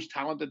the most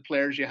talented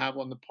players you have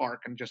on the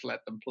park and just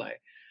let them play.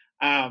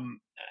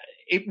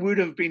 It would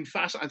have been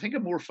I think a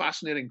more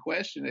fascinating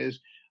question is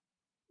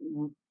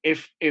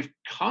if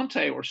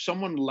Conte or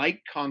someone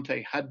like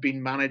Conte had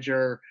been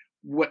manager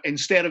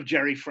instead of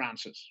Jerry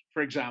Francis,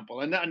 for example,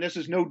 and this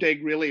is no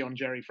dig really on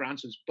Jerry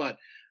Francis, but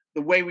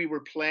the way we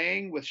were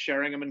playing with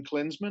Sheringham and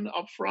Klinsmann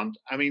up front,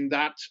 I mean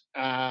that,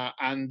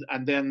 and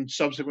then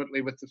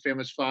subsequently with the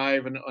famous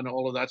 5 and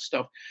all of that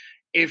stuff.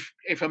 If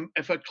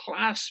a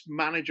class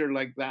manager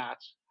like that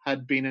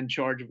had been in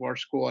charge of our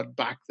squad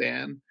back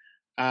then,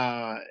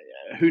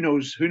 who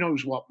knows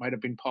what might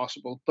have been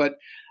possible. But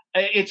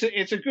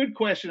it's a good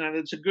question, and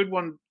it's a good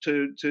one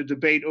to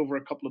debate over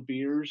a couple of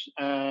beers.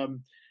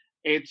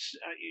 It's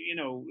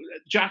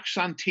Jack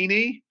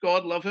Santini,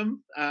 God love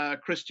him,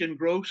 Christian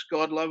Gross,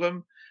 God love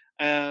him,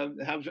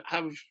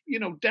 have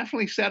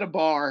definitely set a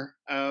bar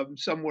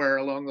somewhere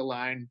along the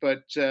line.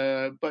 But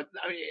I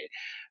mean,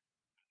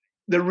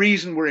 the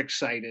reason we're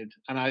excited,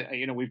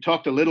 and we've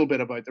talked a little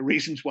bit about the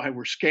reasons why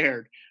we're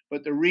scared,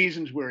 but the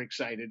reasons we're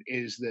excited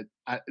is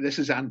that this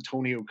is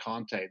Antonio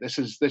Conte. This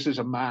is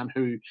a man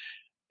who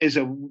is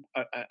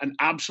an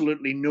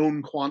absolutely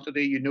known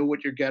quantity. You know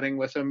what you're getting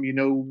with him. You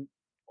know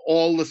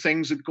all the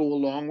things that go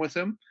along with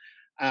him.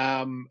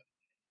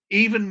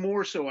 Even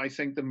more so, I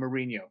think, than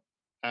Mourinho.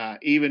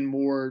 Even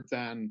more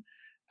than.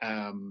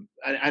 And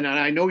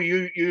I know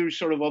you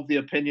sort of the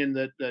opinion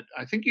that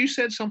I think you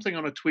said something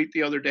on a tweet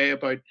the other day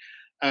about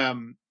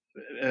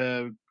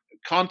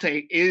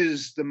Conte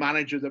is the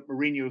manager that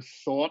Mourinho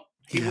thought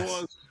he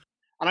was,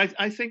 and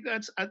I think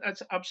that's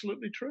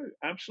absolutely true.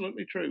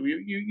 Absolutely true.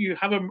 You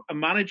have a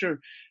manager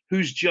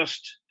who's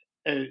just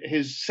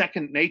his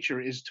second nature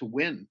is to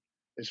win.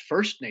 His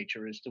first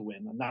nature is to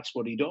win, and that's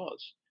what he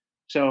does.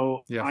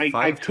 So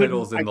five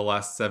titles in the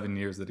last 7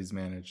 years that he's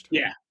managed.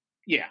 Yeah.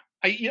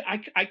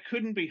 I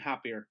couldn't be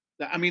happier.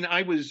 I mean,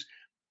 I was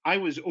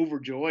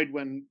overjoyed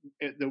when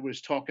there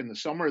was talk in the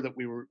summer that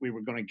we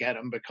were going to get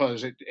him,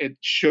 because it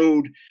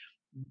showed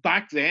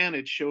back then.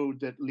 It showed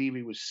that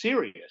Levy was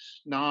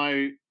serious.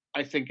 Now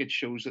I think it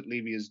shows that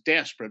Levy is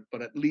desperate,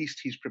 but at least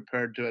he's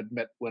prepared to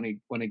admit when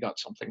he got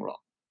something wrong.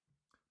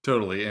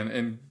 Totally,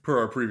 and per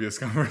our previous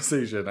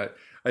conversation,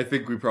 I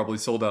think we probably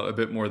sold out a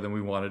bit more than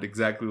we wanted,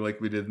 exactly like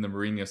we did in the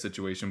Mourinho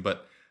situation,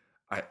 but.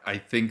 I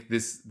think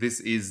this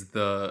is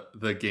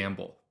the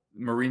gamble.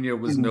 Mourinho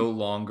was no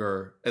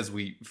longer, as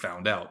we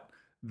found out,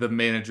 the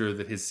manager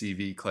that his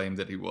CV claimed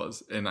that he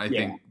was. And I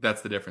think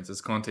that's the difference,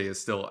 is Conte is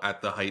still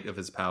at the height of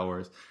his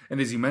powers. And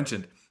as you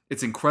mentioned,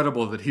 it's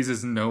incredible that he's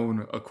as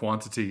known a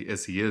quantity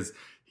as he is.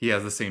 He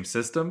has the same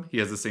system. He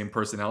has the same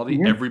personality.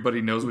 Mm-hmm.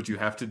 Everybody knows what you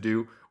have to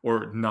do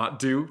or not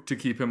do to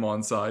keep him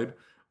on side.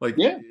 Like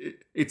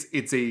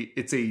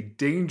it's a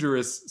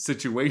dangerous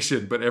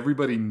situation, but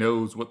everybody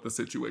knows what the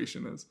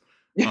situation is.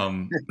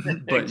 But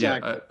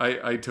exactly.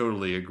 I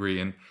totally agree.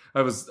 And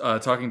I was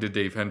talking to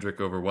Dave Hendrick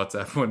over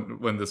WhatsApp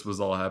when this was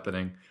all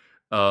happening.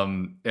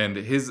 And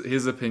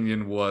his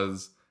opinion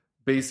was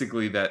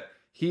basically that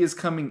he is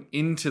coming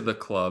into the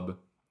club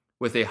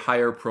with a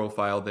higher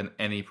profile than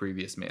any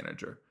previous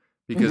manager,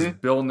 because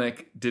Bill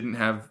Nick didn't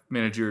have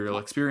managerial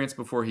experience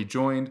before he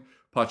joined.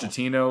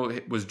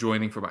 Pochettino was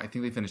joining from, I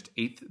think they finished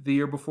 8th the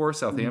year before,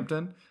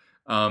 Southampton.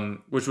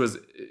 Which was,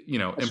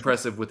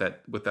 impressive with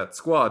that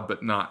squad,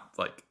 but not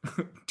like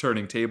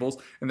turning tables.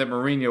 And that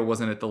Mourinho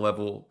wasn't at the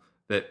level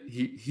that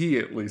he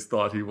at least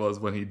thought he was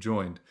when he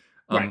joined.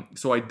 Right.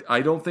 So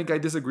I don't think I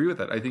disagree with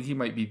that. I think he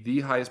might be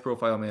the highest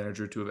profile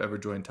manager to have ever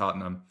joined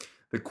Tottenham.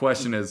 The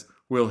question is,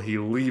 will he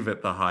leave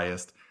at the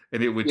highest?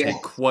 And it would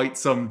take quite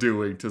some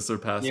doing to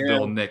surpass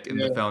Bill Nick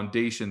and the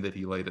foundation that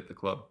he laid at the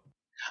club.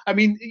 I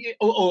mean,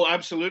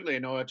 absolutely.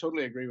 No, I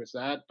totally agree with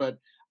that. But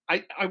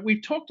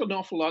we've talked an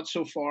awful lot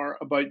so far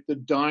about the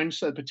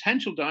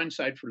potential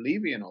downside for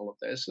Levy in all of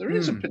this. There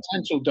is a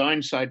potential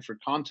downside for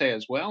Conte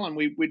as well, and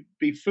we would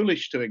be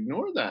foolish to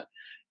ignore that.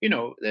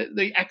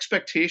 The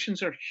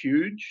expectations are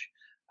huge.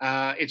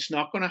 It's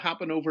not going to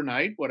happen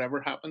overnight. Whatever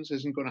happens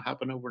isn't going to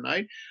happen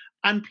overnight.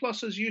 And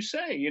plus, as you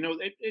say,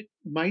 it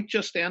might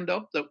just end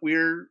up that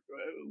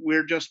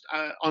we're just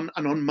an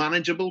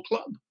unmanageable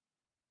club.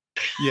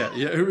 Yeah,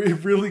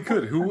 it really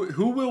could.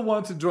 Who will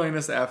want to join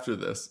us after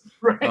this?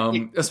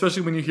 Right.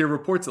 Especially when you hear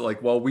reports that,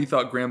 like, while we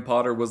thought Graham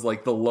Potter was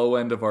like the low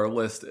end of our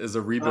list as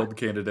a rebuild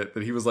candidate,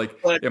 that he was like,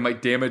 it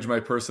might damage my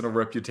personal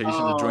reputation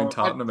to join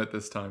Tottenham at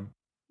this time.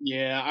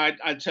 Yeah,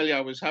 I tell you,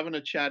 I was having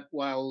a chat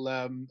while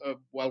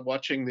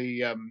watching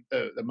the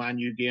Man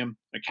U game.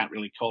 I can't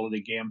really call it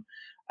a game,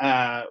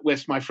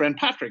 with my friend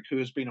Patrick, who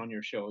has been on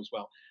your show as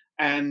well,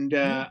 and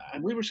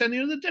we were saying,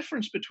 the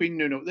difference between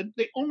Nuno,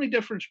 the only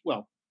difference,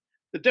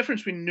 the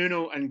difference between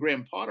Nuno and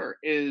Graham Potter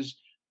is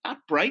that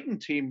Brighton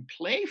team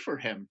play for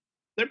him.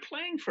 They're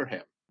playing for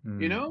him,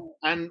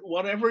 and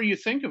whatever you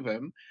think of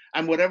him,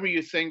 and whatever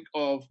you think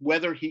of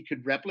whether he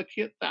could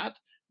replicate that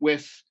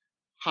with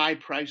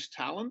high-priced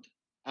talent,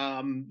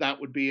 that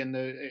would be in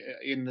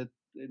the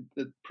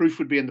proof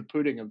would be in the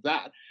pudding of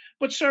that.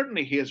 But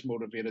certainly he has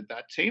motivated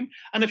that team.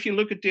 And if you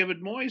look at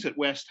David Moyes at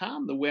West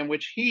Ham, the way in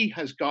which he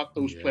has got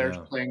those players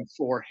playing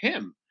for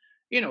him,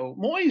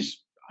 Moyes,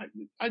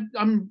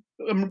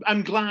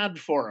 I'm glad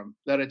for him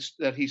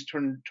that he's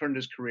turned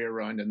his career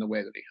around in the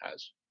way that he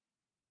has.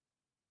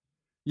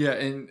 Yeah,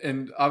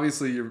 and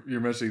obviously you're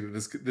mentioning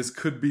that this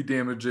could be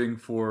damaging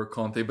for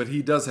Conte, but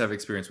he does have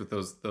experience with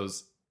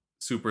those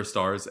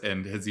superstars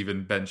and has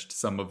even benched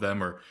some of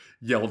them or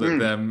yelled at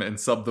them and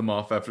subbed them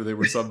off after they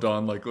were subbed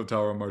on, like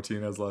Lautaro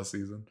Martinez last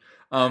season.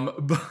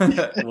 But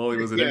he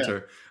was at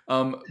Inter.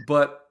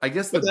 But I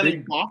guess then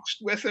he boxed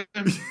with him,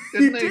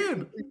 didn't they?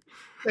 Did.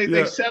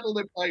 They settled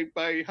it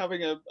by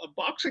having a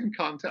boxing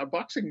contest, a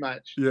boxing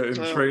match. Yeah, in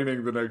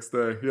training the next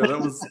day. Yeah,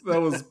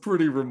 that was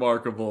pretty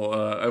remarkable.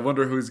 I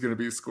wonder who he's going to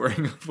be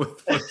squaring up with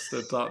first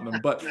at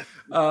Tottenham. But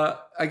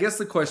I guess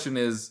the question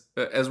is,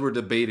 as we're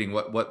debating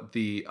what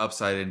the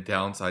upside and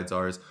downsides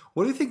are, is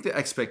what do you think the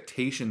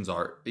expectations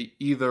are,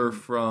 either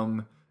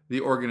from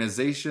the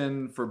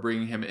organization for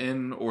bringing him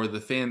in or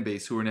the fan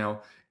base who are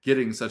now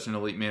getting such an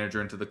elite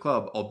manager into the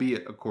club,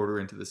 albeit a quarter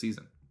into the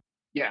season.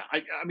 Yeah,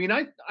 I mean,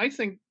 I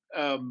think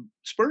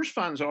Spurs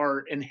fans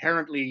are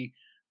inherently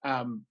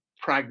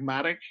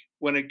pragmatic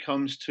when it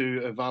comes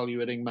to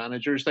evaluating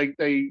managers.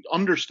 They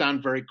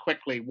understand very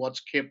quickly what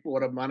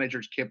a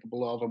manager's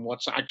capable of and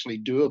what's actually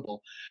doable.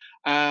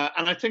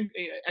 And I think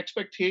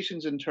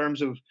expectations in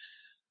terms of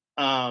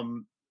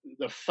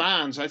the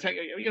fans, I think,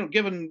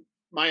 given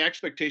my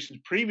expectations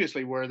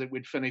previously were that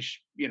we'd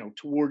finish,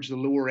 towards the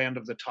lower end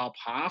of the top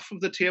half of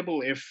the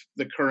table if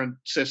the current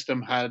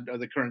system or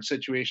the current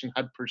situation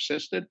had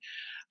persisted.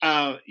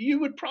 You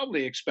would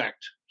probably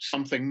expect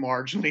something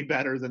marginally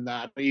better than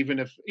that, even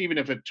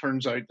if it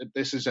turns out that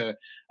this is a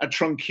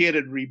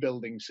truncated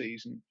rebuilding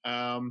season.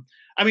 I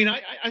mean,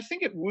 I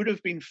think it would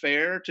have been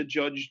fair to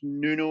judge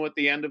Nuno at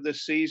the end of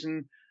this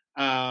season.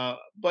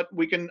 But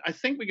I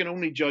think we can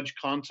only judge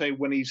Conte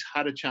when he's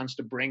had a chance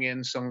to bring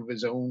in some of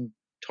his own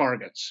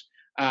targets.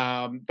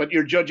 But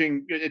you're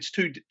judging, it's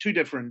two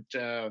different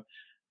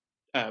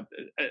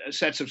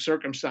sets of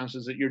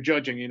circumstances that you're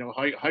judging.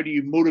 How do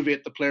you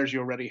motivate the players you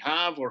already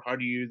have, or how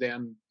do you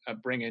then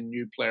bring in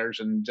new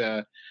players and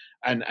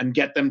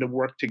get them to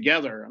work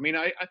together? I mean,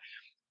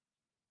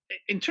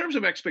 in terms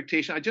of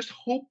expectation, I just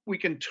hope we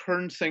can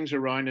turn things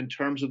around in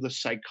terms of the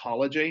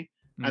psychology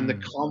and the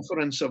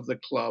confidence of the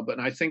club, and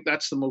I think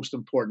that's the most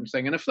important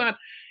thing. And if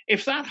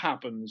that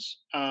happens,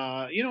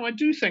 I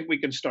do think we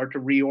can start to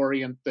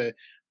reorient the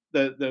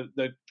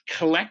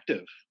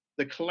collective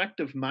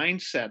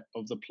mindset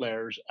of the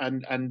players.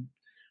 And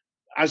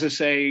as I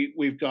say,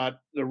 we've got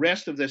the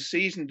rest of this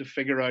season to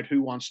figure out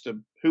who wants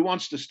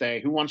to stay,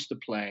 who wants to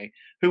play,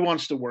 who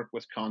wants to work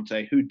with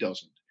Conte, who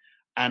doesn't,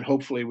 and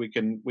hopefully we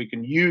can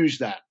use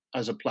that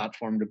as a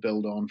platform to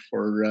build on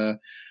for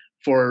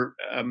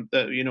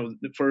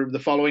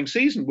the following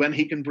season, when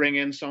he can bring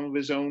in some of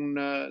his own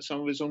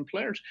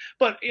players.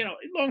 But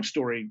long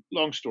story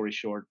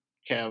short,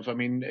 Kev, I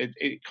mean,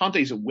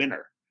 Conte's a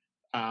winner,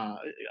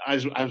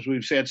 as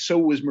we've said. So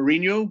was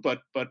Mourinho, but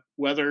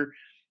whether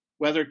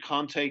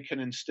Conte can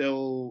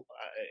instill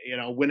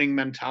winning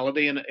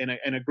mentality in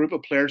a group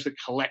of players that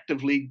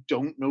collectively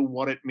don't know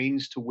what it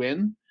means to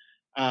win,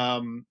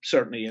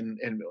 certainly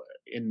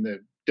in the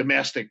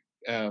domestic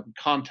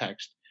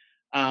context.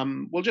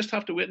 We'll just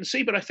have to wait and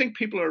see. But I think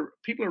people are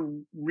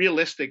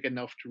realistic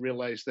enough to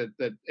realize that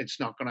it's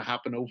not going to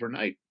happen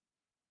overnight.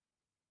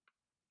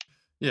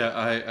 Yeah,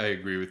 I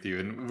agree with you.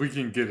 And we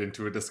can get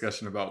into a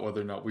discussion about whether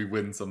or not we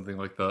win something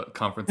like the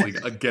Conference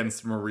League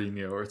against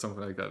Mourinho or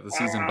something like that this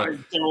season. But I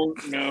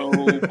don't know.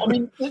 I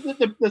mean,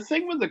 the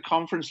thing with the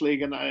Conference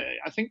League, and I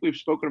think we've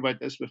spoken about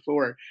this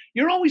before,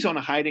 you're always on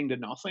a hiding to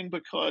nothing,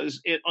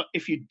 because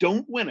if you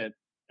don't win it,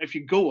 if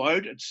you go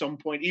out at some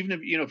point, even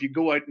if you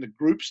go out in the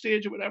group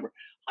stage or whatever,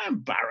 how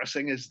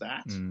embarrassing is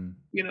that? And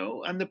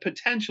the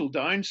potential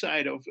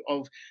downside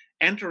of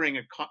entering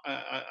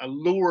a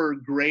lower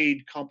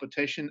grade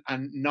competition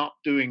and not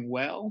doing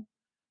well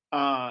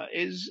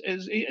is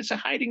it's a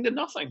hiding to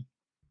nothing.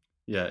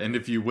 Yeah, and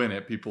if you win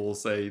it, people will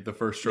say the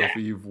first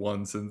trophy you've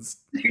won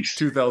since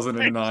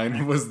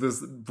 2009 was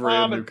this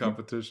brand new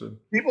competition.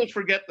 People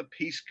forget the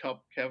Peace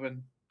Cup,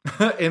 Kevin.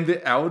 And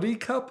the Audi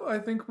Cup, I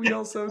think we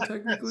also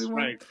technically won.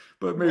 Right.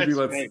 But maybe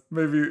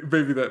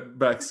maybe that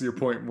backs to your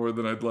point more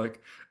than I'd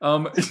like.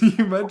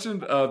 You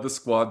mentioned the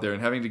squad there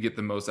and having to get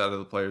the most out of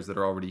the players that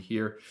are already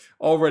here.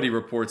 Already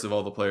reports of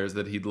all the players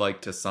that he'd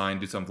like to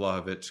sign. Dusan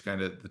Vlahovic,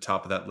 kind of the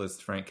top of that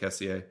list. Frank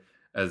Kessié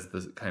as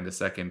the kind of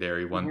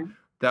secondary one. Mm-hmm.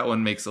 That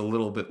one makes a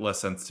little bit less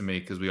sense to me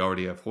because we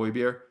already have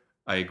Højbjerg.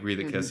 I agree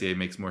that Kessié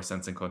makes more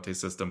sense in Conte's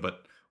system,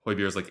 but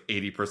Højbjerg is like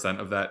 80%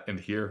 of that in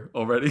here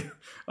already.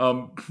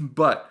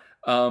 But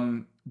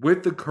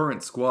with the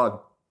current squad,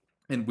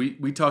 and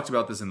we talked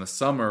about this in the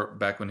summer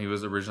back when he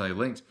was originally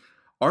linked,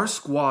 our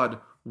squad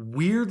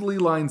weirdly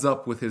lines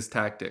up with his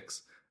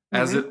tactics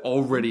as it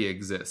already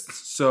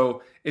exists.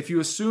 So if you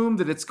assume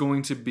that it's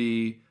going to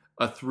be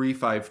a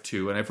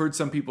 3-5-2, and I've heard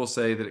some people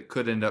say that it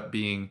could end up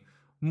being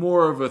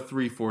more of a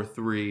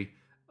 3-4-3,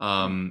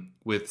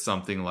 with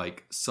something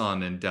like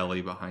Son and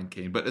Dele behind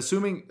Kane. But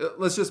assuming,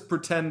 let's just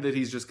pretend that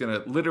he's just going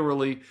to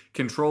literally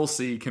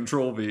Control-C,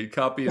 Control-V,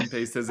 copy and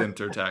paste his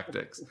Inter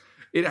tactics.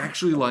 It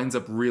actually lines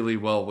up really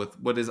well with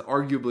what is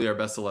arguably our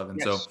best 11.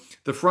 Yes. So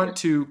the front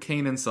two,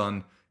 Kane and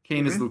Son.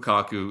 Kane as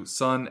Lukaku,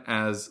 Son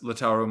as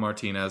Lautaro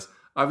Martinez.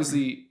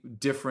 Obviously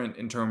different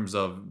in terms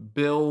of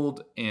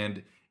build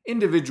and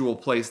individual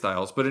play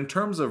styles, but in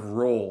terms of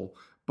role,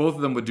 both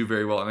of them would do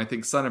very well. And I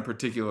think Son in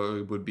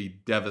particular would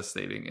be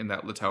devastating in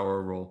that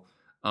Lautaro role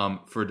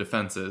for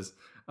defenses.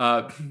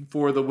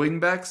 For the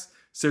wingbacks,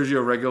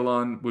 Sergio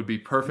Reguilon would be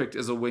perfect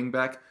as a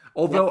wingback.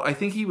 Although I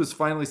think he was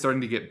finally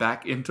starting to get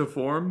back into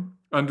form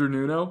under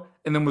Nuno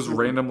and then was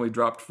randomly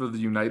dropped for the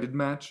United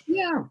match.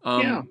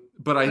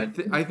 But I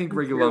think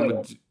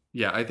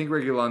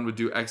Reguilon would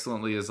do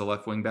excellently as a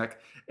left wingback.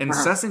 And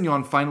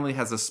Sessegnon finally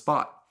has a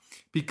spot,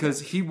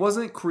 because he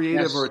wasn't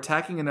creative or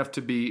attacking enough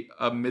to be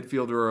a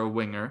midfielder or a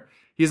winger.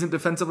 He isn't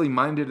defensively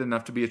minded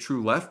enough to be a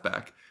true left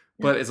back.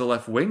 But as a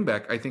left wing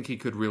back, I think he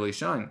could really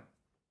shine.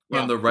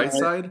 On the right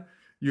side,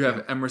 You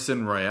have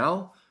Emerson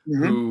Royale,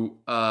 Mhm. who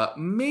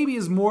maybe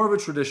is more of a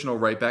traditional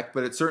right back,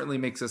 but it certainly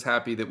makes us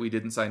happy that we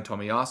didn't sign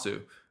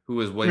Tomiyasu, who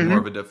is way more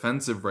of a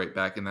defensive right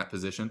back in that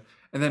position.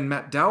 And then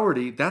Matt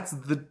Dougherty, that's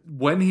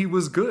when he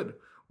was good,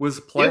 was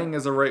playing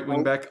as a right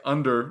wing back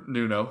under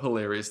Nuno,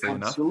 hilariously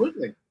enough.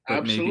 Absolutely. But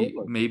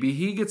Absolutely. maybe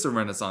he gets a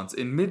renaissance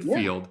in Yeah.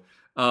 midfield.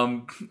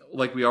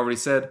 Like we already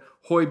said,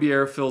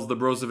 Højbjerg fills the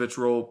Brozovic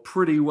role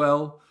pretty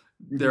well.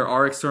 There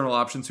are external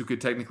options who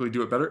could technically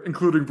do it better,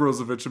 including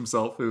Brozovic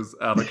himself, who's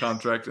out of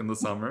contract in the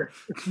summer.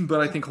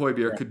 But I think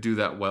Højbjerg could do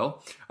that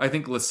well. I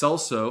think Lo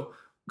Celso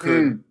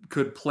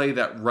could play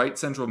that right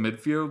central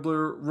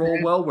midfielder role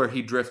well, where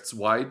he drifts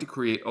wide to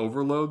create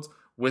overloads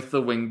with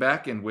the wing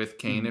back and with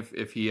Kane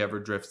if he ever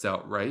drifts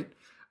out right.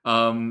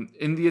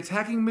 In the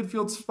attacking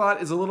midfield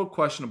spot is a little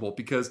questionable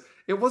because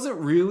it wasn't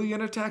really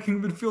an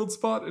attacking midfield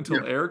spot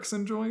until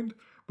Eriksen joined.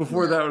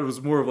 Before that, it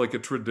was more of like a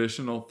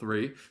traditional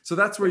three. So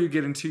that's where you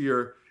get into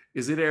your,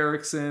 is it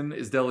Eriksen?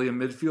 Is Dele a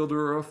midfielder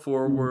or a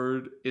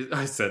forward?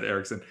 I said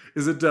Eriksen.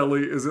 Is it Dele?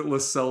 Is it Lo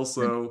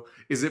Celso?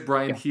 Is it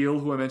Brian Heel,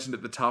 who I mentioned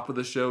at the top of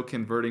the show,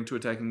 converting to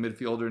attacking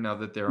midfielder now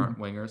that there aren't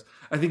wingers?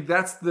 I think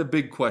that's the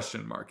big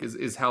question mark,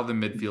 is how the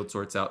midfield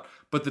sorts out.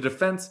 But the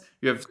defense,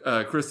 you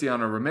have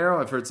Cristiano Romero.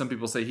 I've heard some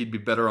people say he'd be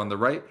better on the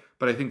right,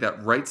 but I think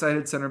that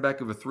right-sided center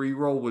back of a three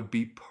role would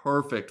be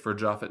perfect for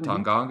Japhet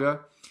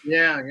Tanganga.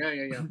 Yeah.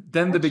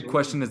 Then the big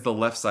question is the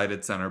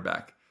left-sided center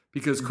back,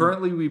 because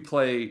currently we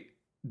play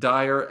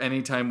Dyer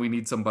anytime we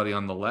need somebody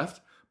on the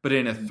left. But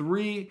in a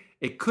three,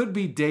 it could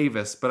be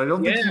Davis, but I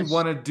don't think you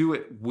want to do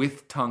it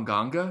with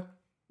Tanganga.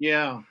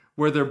 Yeah.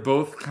 Where they're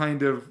both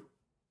kind of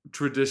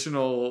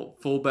traditional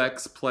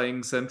fullbacks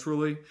playing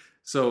centrally.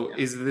 So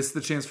is this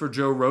the chance for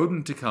Joe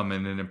Rodon to come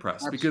in and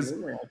impress? Because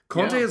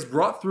Conte has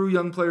brought through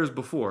young players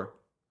before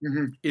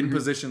in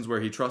positions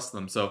where he trusts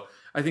them. So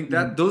I think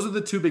that those are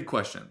the two big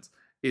questions.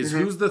 Is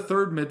who's the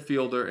third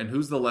midfielder and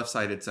who's the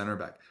left-sided center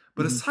back?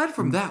 But aside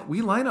from that,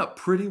 we line up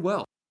pretty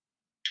well.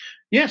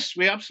 Yes,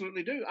 we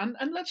absolutely do. And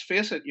let's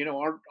face it,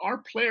 our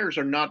players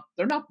they're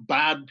not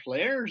bad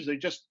players. They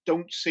just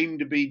don't seem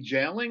to be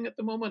gelling at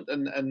the moment.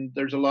 And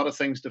there's a lot of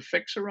things to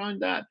fix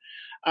around that.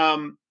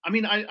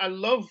 I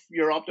love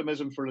your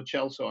optimism for Lo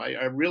Celso.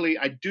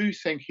 I do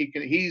think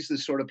he's the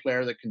sort of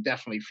player that can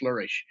definitely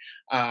flourish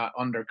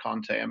under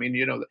Conte. I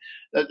mean,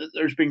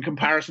 there's been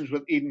comparisons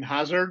with Eden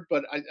Hazard,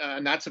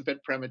 and that's a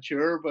bit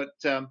premature, but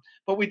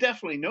we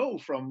definitely know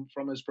from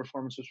his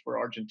performances for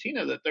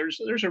Argentina that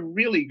there's a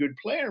really good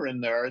player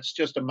in there. It's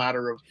just a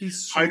matter of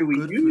how do we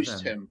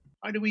use him?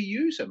 How do we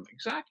use him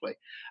exactly?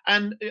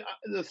 And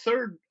the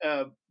third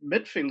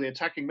midfield, the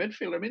attacking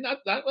midfielder. I mean,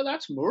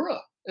 that's Moura,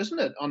 isn't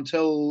it?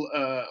 Until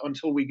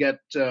we get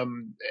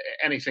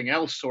anything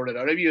else sorted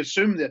out. If you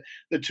assume that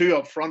the two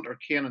up front are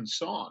Kane and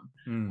Son,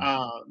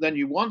 then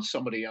you want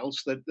somebody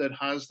else that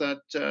has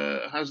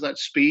that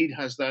speed,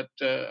 has that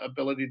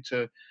ability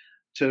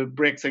to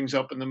break things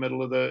up in the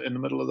middle of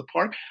the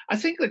park. I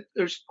think that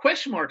there's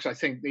question marks. I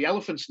think the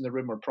elephants in the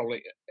room are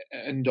probably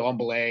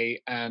Ndombele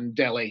and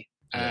Dele.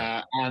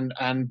 And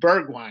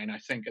Bergwijn, I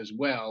think, as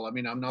well. I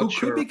mean, I'm not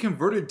sure. Who could be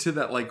converted to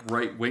that like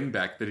right wing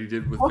back that he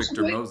did with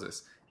Victor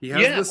Moses. He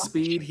has the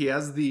speed. He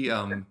has the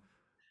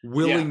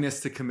willingness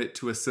to commit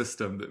to a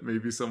system that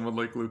maybe someone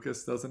like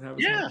Lucas doesn't have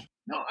as much.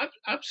 No,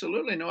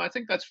 absolutely. No, I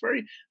think that's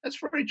very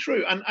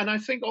true. And I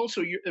think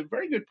also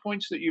very good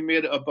points that you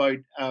made about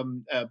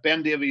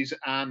Ben Davies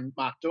and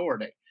Matt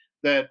Doherty.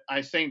 That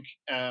I think,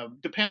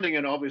 depending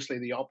on obviously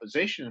the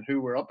opposition and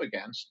who we're up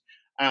against,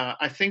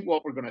 I think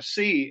what we're going to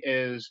see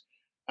is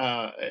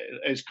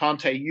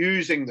Conte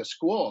using the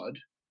squad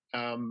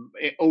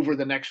over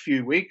the next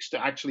few weeks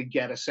to actually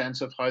get a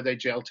sense of how they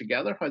gel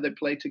together, how they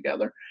play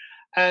together.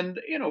 And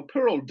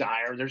poor old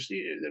Dyer. There's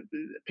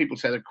people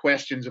say there are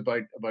questions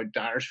about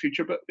Dyer's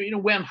future, but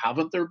when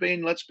haven't there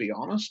been? Let's be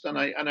honest. And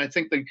I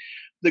think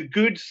the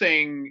good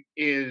thing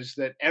is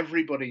that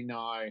everybody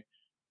now.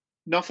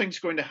 Nothing's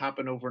going to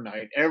happen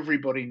overnight.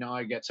 Everybody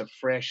now gets a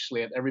fresh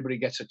slate. Everybody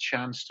gets a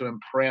chance to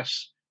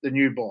impress the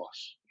new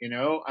boss,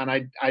 and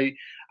I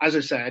as I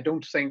say, I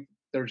don't think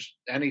there's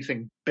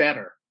anything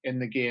better in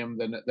the game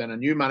than a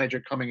new manager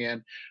coming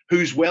in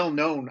who's well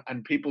known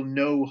and people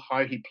know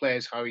how he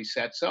plays, how he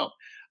sets up.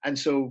 And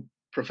so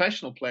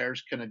professional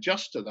players can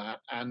adjust to that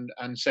and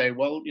say,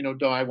 well,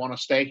 do I want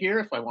to stay here?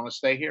 If I want to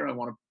stay here, I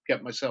want to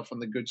get myself on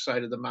the good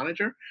side of the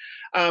manager.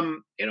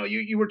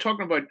 You were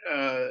talking about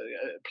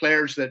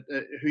players that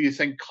who you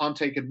think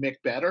Conte could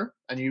make better,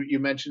 and you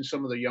mentioned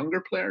some of the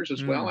younger players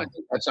as well. I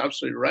think that's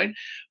absolutely right.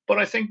 But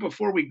I think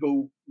before we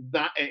go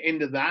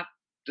into that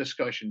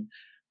discussion,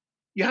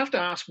 you have to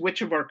ask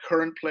which of our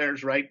current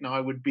players right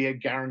now would be a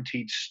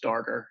guaranteed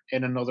starter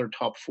in another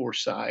top four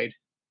side.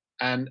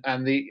 And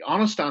the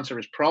honest answer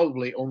is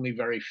probably only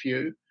very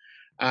few.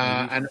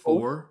 And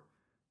four?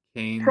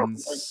 Kane,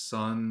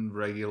 Son,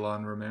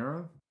 Reguilon,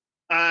 Romero?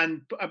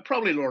 And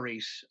probably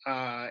Lloris.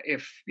 I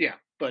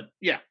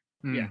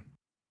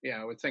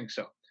would think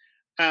so.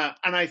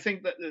 And I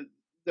think that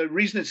the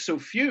reason it's so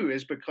few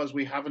is because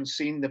we haven't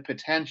seen the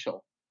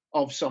potential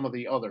of some of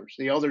the others.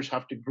 The others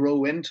have to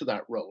grow into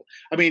that role.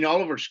 I mean,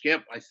 Oliver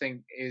Skipp, I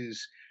think,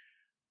 is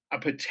a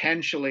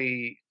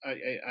potentially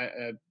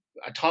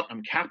a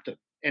Tottenham captain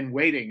in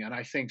waiting, and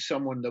I think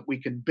someone that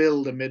we can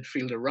build a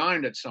midfield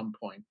around at some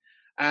point.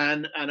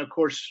 And of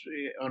course,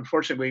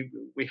 unfortunately,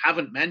 we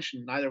haven't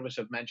mentioned, neither of us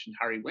have mentioned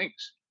Harry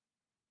Winks.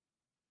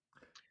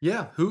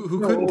 Yeah, who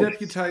could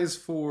deputize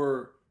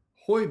for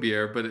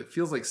Højbjerg, but it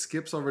feels like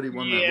Skip's already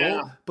won that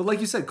role. But like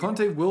you said,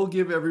 Conte will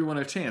give everyone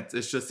a chance.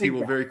 It's just he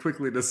will very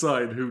quickly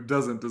decide who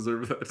doesn't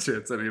deserve that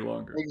chance any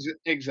longer.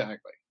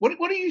 Exactly. What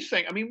do you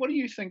think? I mean, what do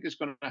you think is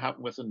going to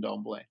happen with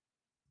Ndombele?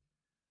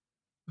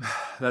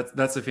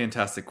 That's a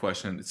fantastic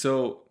question.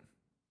 So,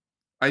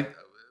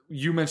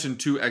 you mentioned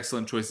two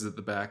excellent choices at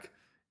the back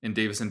in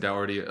Davis and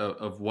Doherty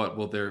of what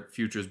will their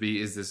futures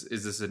be. Is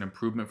this an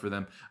improvement for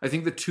them? I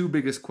think the two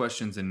biggest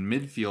questions in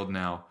midfield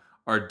now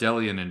are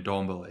Dele and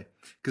Ndombele,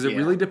 because it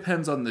really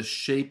depends on the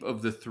shape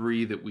of the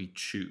three that we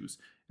choose.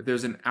 If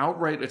there's an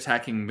outright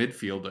attacking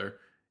midfielder,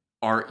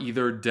 are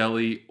either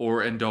Dele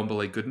or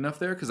Ndombele good enough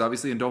there? Because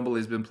obviously Ndombele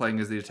has been playing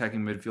as the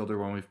attacking midfielder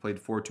when we've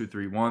played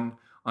 4-2-3-1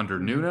 under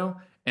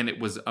Nuno, and it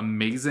was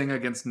amazing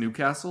against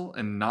Newcastle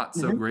and not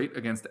so great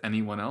against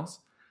anyone else.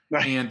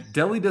 Right. And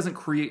Dele doesn't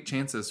create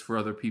chances for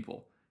other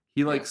people.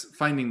 He likes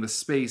finding the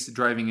space,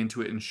 driving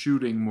into it, and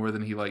shooting more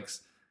than he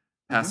likes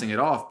passing it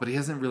off. But he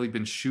hasn't really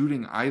been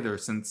shooting either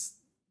since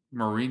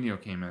Mourinho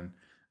came in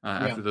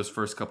after those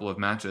first couple of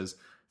matches.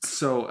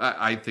 So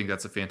I think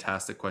that's a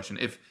fantastic question.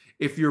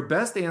 If your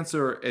best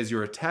answer as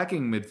your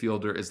attacking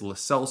midfielder is Lo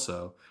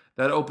Celso,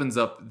 that opens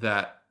up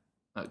that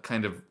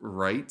kind of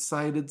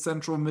right-sided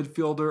central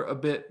midfielder a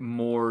bit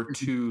more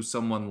to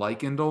someone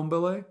like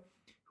Ndombele,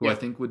 who I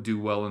think would do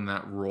well in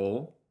that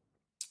role.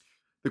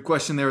 The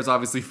question there is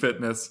obviously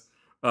fitness.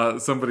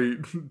 Somebody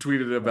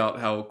tweeted about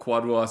how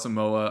Kwadwo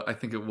Asamoah, I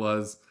think it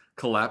was,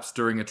 collapsed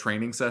during a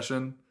training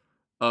session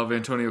of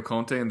Antonio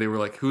Conte, and they were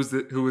like, who is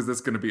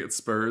this going to be at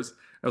Spurs?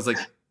 I was like,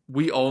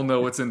 we all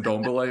know it's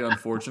Ndombele,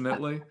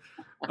 unfortunately.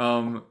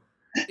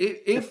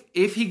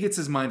 If he gets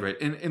his mind right,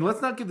 and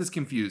let's not get this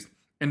confused,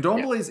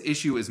 Ndombele's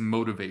issue is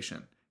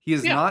motivation. He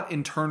is not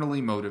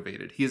internally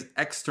motivated. He is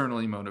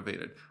externally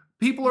motivated.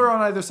 People are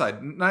on either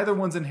side. Neither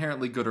one's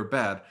inherently good or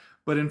bad.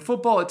 But in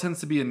football, it tends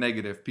to be a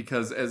negative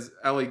because, as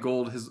Ali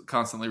Gold has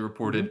constantly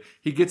reported,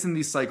 he gets in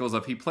these cycles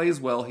of he plays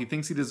well, he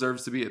thinks he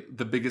deserves to be at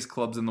the biggest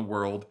clubs in the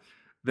world,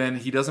 then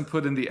he doesn't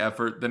put in the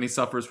effort, then he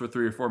suffers for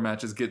 3 or 4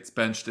 matches, gets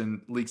benched,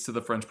 and leaks to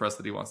the French press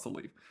that he wants to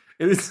leave.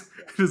 It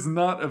is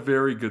not a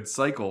very good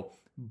cycle.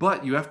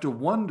 But you have to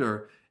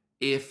wonder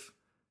if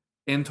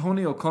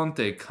Antonio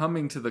Conte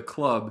coming to the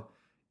club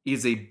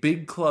is a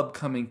big club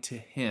coming to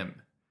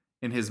him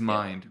in his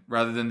mind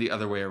rather than the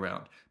other way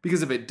around.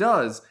 Because if it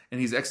does,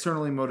 and he's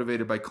externally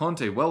motivated by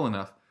Conte well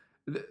enough,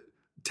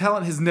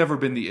 talent has never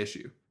been the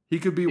issue. He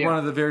could be one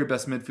of the very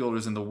best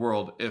midfielders in the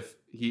world if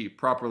he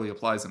properly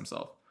applies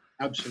himself.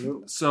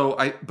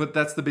 Absolutely. But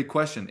that's the big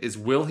question, is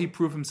will he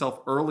prove himself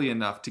early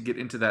enough to get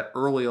into that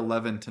early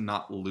 11 to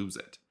not lose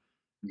it?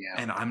 Yeah.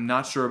 And I'm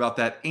not sure about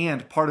that.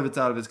 And part of it's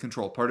out of his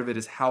control. Part of it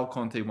is how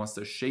Conte wants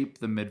to shape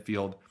the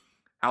midfield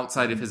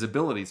outside of his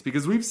abilities.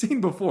 Because we've seen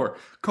before,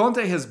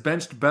 Conte has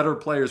benched better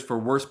players for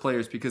worse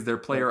players because their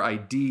player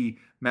ID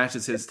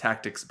matches his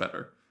tactics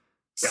better.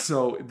 Yeah.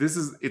 So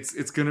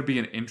it's going to be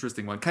an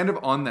interesting one. Kind of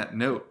on that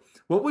note,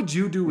 what would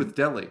you do with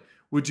Dele?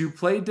 Would you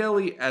play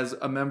Dele as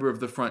a member of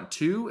the front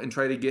two and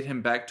try to get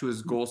him back to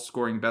his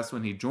goal-scoring best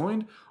when he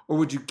joined? Or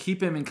would you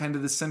keep him in kind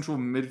of the central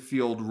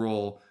midfield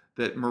role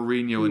that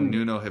Mourinho and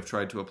Nuno have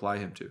tried to apply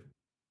him to?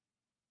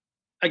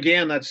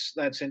 Again,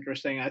 that's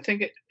interesting. I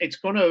think it's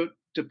going to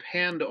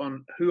depend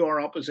on who our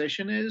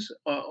opposition is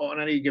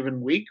on any given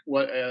week,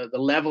 what the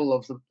level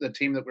of the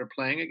team that we're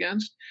playing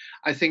against.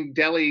 I think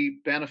Dele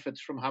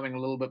benefits from having a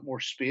little bit more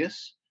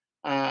space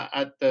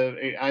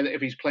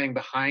if he's playing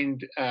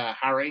behind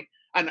Harry.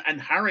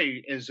 And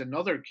Harry is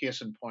another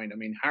case in point. I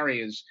mean,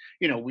 Harry is,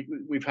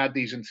 we've had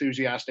these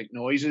enthusiastic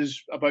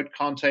noises about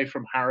Conte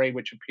from Harry,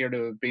 which appear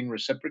to have been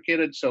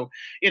reciprocated. So,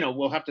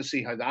 we'll have to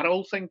see how that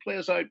whole thing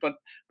plays out. But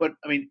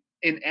I mean,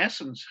 in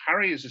essence,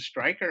 Harry is a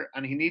striker,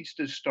 and he needs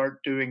to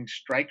start doing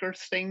striker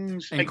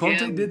things. And again.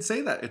 Conte did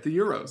say that at the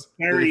Euros.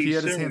 If he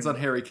had his hands on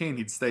Harry Kane,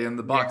 he'd stay in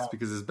the box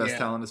because his best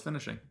talent is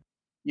finishing.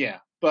 Yeah,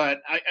 but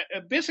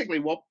basically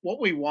what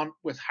we want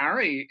with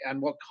Harry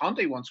and what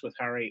Conte wants with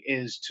Harry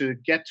is to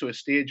get to a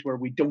stage where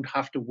we don't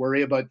have to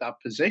worry about that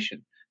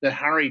position, that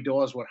Harry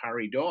does what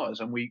Harry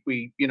does, and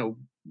we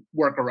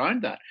work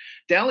around that.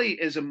 Dele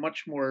is a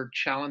much more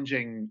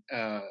challenging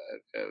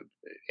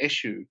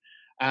issue.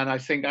 And I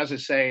think, as I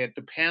say, it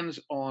depends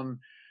on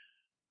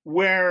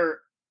where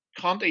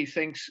Conte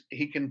thinks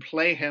he can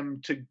play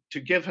him to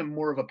give him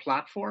more of a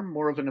platform,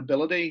 more of an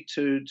ability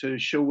to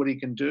show what he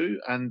can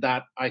do. And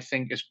that, I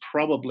think, is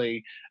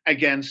probably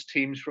against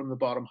teams from the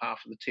bottom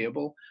half of the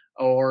table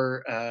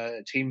or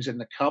teams in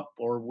the cup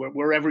or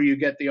wherever you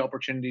get the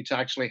opportunity to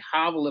actually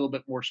have a little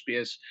bit more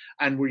space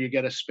and where you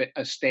get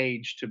a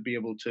stage to be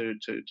able to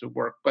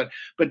work. But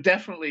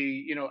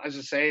definitely, as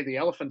I say, the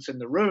elephants in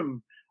the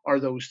room are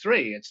those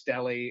three. It's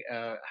Dele,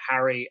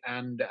 Harry,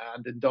 and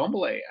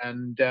Ndombele,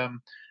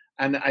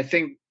 and I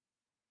think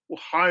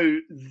how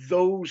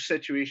those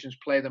situations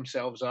play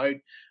themselves out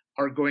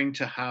are going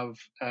to have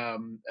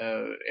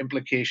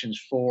implications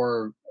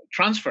for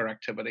transfer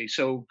activity.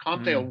 So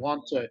Conte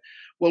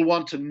will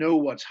want to know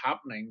what's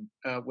happening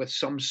with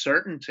some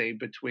certainty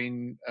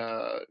between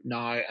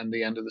now and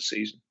the end of the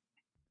season.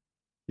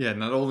 Yeah,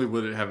 not only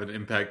would it have an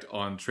impact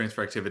on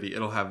transfer activity,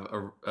 it'll have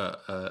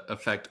a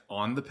effect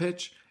on the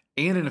pitch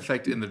and an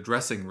effect in the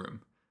dressing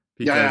room.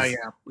 Because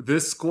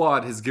this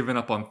squad has given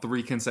up on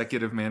 3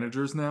 consecutive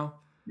managers now.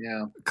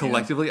 Yeah.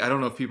 Collectively, I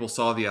don't know if people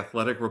saw the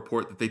Athletic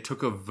report that they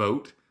took a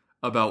vote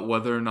about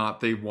whether or not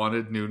they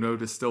wanted Nuno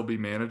to still be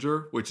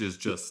manager, which is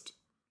just...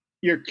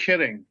 You're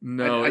kidding.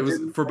 No, it was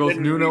for both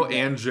Nuno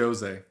and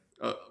Jose,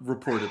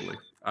 reportedly.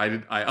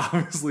 I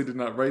obviously did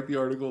not write the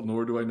article,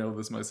 nor do I know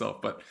this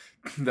myself, but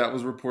that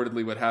was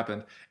reportedly what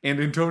happened. And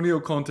Antonio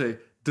Conte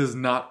does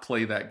not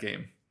play that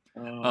game.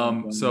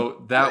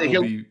 So that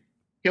will be...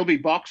 He'll be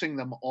boxing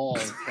them all.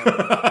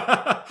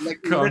 Like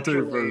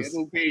literally,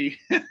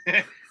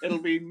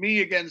 it'll be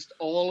me against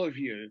all of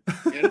you.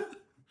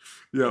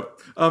 Yeah.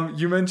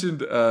 You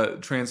mentioned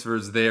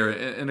transfers there,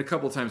 and a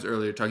couple times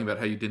earlier talking about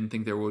how you didn't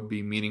think there would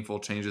be meaningful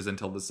changes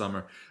until the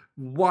summer.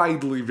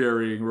 Widely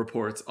varying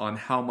reports on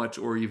how much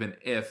or even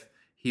if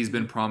he's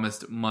been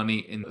promised money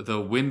in the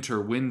winter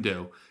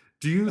window.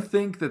 Do you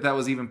think that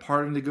was even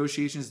part of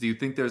negotiations? Do you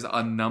think there's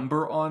a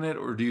number on it,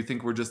 or do you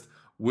think we're just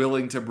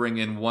willing to bring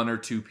in 1 or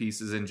 2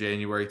 pieces in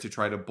January to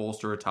try to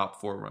bolster a top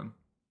 4 run?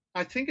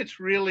 I think it's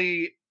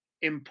really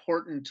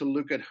important to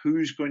look at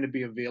who's going to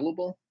be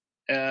available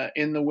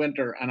in the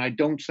winter, and I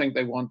don't think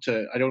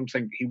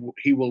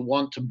he will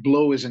want to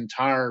blow his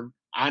entire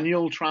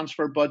annual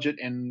transfer budget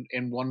in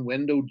one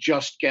window,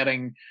 just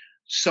getting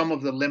some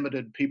of the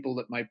limited people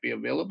that might be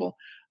available.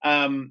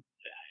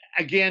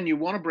 Again, you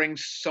want to bring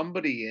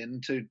somebody in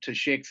to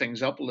shake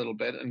things up a little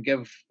bit and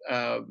give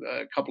a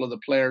couple of the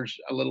players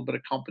a little bit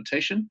of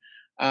competition.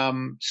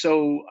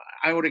 So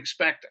I would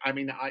expect, I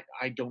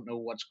don't know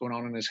what's going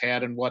on in his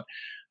head and what,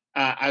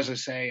 as I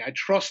say, I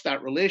trust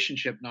that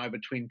relationship now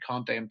between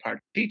Conte and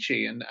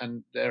Paratici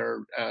and their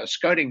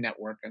scouting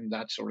network and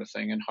that sort of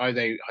thing, and how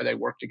they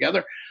work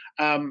together.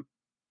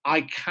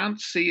 I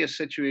can't see a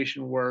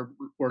situation where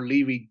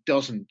Levy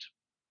doesn't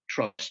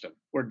trust him,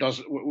 or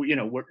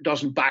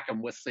doesn't back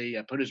him with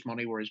the put his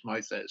money where his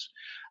mouth is,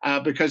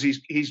 because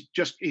he's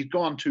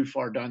gone too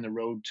far down the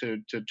road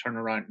to turn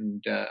around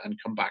and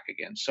come back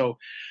again. So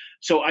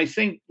I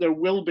think there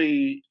will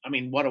be.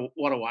 What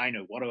do I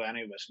know? What do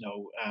any of us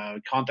know?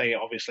 Conte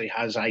obviously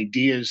has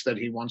ideas that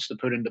he wants to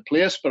put into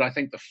place, but I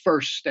think the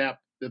first step,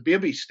 the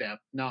baby step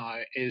now,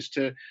 is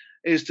to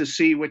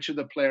see which of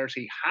the players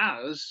he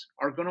has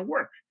are going to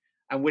work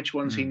and which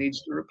ones he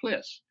needs to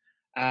replace.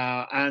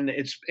 And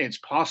it's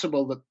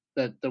possible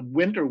that the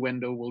winter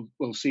window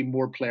will see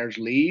more players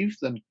leave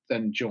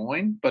than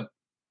join, but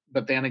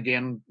then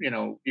again,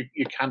 you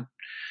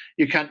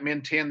can't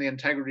maintain the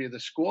integrity of the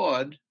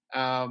squad,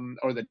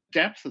 or the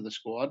depth of the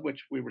squad,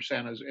 which we were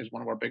saying is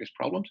one of our biggest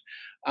problems,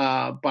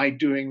 by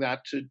doing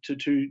that to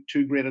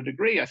too great a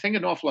degree. I think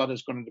an awful lot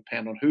is going to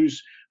depend on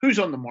who's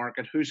on the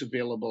market, who's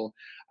available,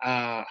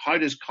 how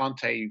does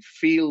Conte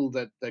feel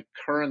that the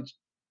current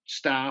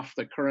staff,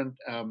 the current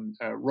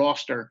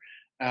roster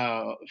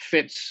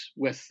fits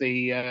with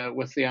the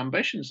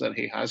ambitions that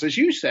he has. As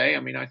you say,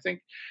 I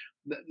think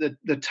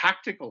the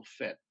tactical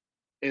fit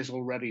is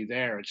already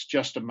there. It's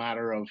just a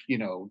matter of,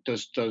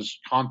 does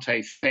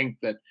Conte think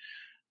that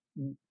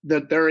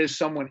there is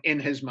someone in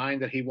his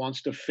mind that he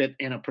wants to fit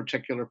in a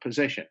particular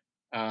position,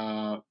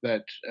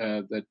 that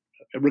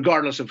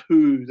regardless of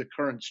who the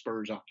current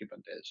Spurs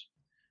occupant is.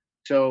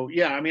 So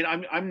yeah,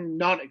 I'm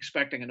not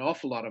expecting an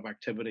awful lot of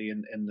activity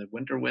in the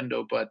winter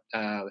window, but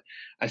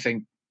I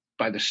think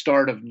by the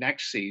start of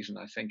next season,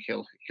 I think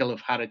he'll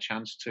have had a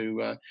chance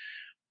to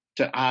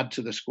add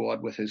to the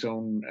squad with his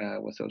own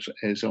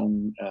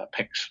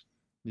picks.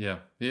 Yeah,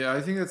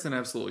 I think that's an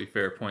absolutely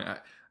fair point.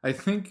 I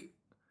think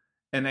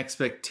an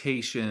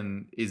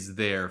expectation is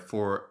there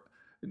for.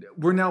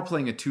 We're now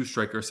playing a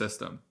 2-striker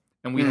system,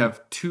 and we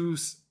have two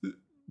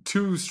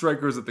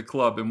strikers at the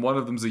club, and one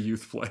of them's a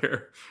youth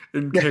player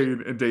in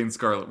Kane and Dane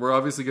Scarlett. We're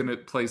obviously going to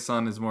play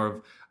Son as more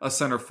of a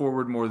center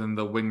forward more than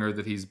the winger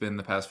that he's been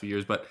the past few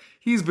years, but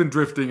he's been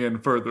drifting in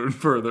further and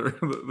further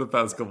the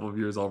past couple of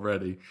years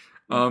already.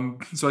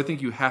 So I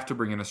think you have to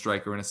bring in a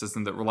striker in a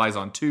system that relies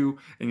on 2,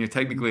 and you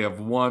technically have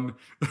 1.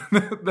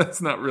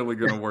 That's not really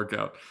going to work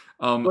out.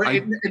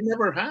 It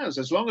never has.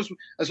 As long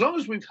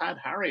as we've had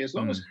Harry, as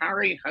long as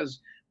Harry has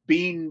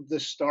been the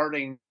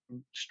starting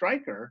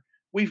striker,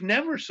 we've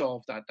never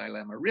solved that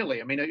dilemma,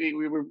 really.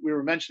 We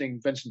were mentioning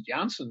Vincent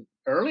Janssen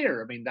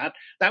earlier.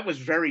 That was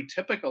very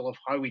typical of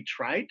how we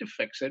tried to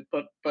fix it,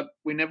 but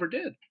we never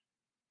did.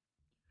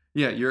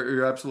 Yeah,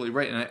 you're absolutely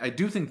right, and I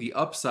do think the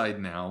upside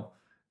now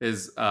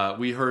is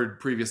we heard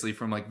previously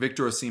from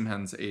Victor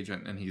Osimhen's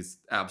agent, and he's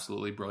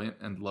absolutely brilliant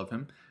and love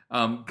him.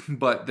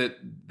 but that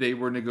they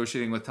were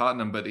negotiating with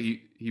Tottenham, but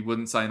he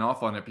wouldn't sign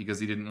off on it because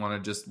he didn't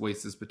want to just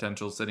waste his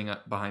potential sitting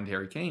up behind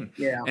Harry Kane.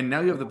 Yeah. And now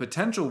you have the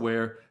potential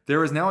where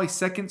there is now a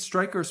second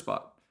striker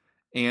spot.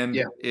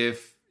 And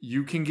if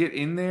you can get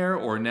in there,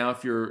 or now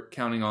if you're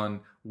counting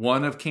on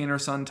one of Kane or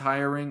Son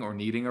tiring or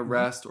needing a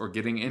rest or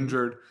getting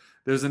injured,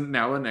 there's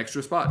now an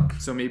extra spot.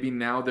 So maybe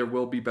now there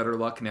will be better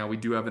luck. Now we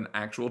do have an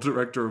actual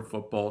director of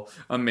football,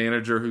 a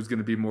manager who's going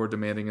to be more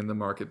demanding in the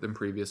market than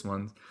previous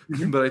ones.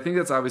 But I think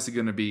that's obviously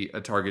going to be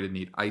a targeted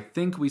need. I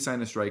think we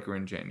sign a striker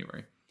in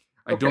January.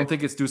 I don't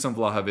think it's Dusan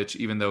Vlahovic,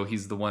 even though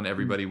he's the one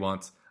everybody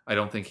wants. I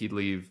don't think he'd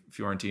leave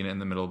Fiorentina in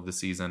the middle of the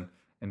season,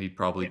 and he'd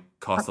probably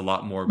cost a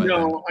lot more by then.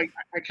 No,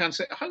 I can't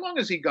say. How long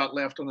has he got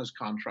left on his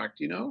contract,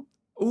 you know?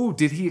 Oh,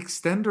 did he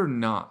extend or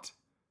not?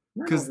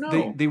 Because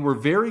they were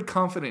very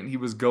confident he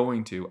was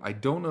going to. I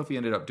don't know if he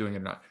ended up doing it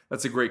or not.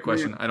 That's a great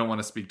question. I don't want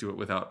to speak to it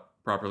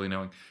without properly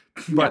knowing.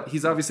 But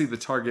he's obviously the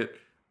target.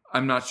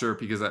 I'm not sure,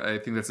 because I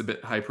think that's a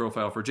bit high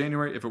profile for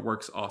January. If it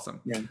works,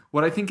 awesome. Yeah.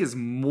 What I think is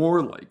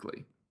more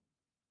likely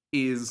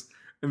is,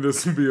 and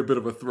this would be a bit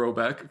of a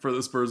throwback for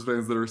the Spurs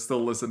fans that are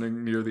still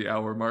listening near the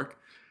hour mark,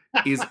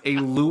 is a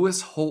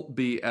Lewis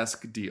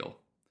Holtby-esque deal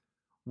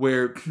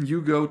where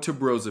you go to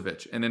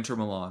Brozovic and Inter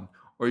Milan,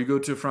 or you go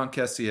to Franck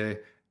Kessié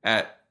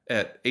at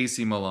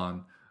AC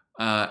Milan,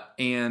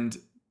 and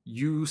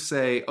you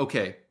say,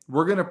 okay,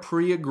 we're going to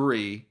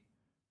pre-agree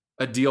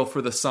a deal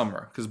for the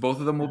summer, because both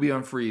of them will be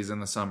on freeze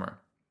in the summer.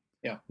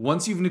 Yeah.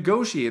 Once you've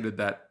negotiated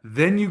that,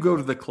 then you go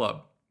to the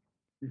club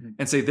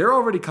and say, they're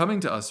already coming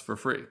to us for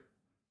free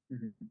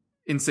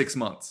in 6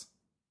 months.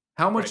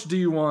 How much do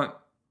you want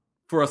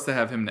for us to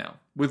have him now?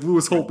 With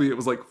Lewis Holtby, it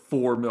was like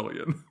 $4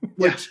 million,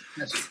 which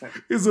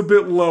is a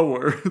bit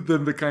lower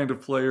than the kind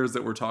of players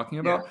that we're talking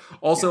about.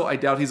 Also, I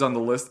doubt he's on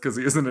the list because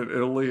he isn't in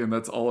Italy, and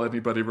that's all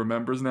anybody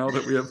remembers now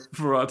that we have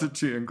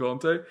Paratici and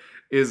Conte,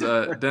 is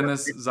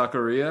Dennis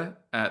Zakaria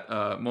at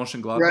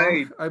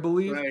Mönchengladbach, I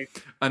believe.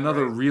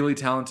 Another really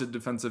talented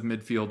defensive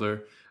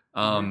midfielder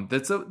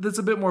that's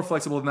a bit more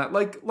flexible than that,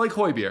 like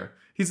Højbjerg.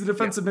 He's a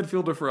defensive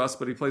midfielder for us,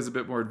 but he plays a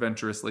bit more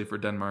adventurously for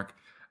Denmark.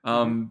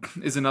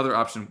 Is another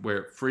option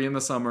where free in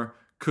the summer.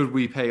 Could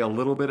we pay a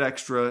little bit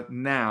extra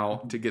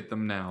now to get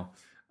them now?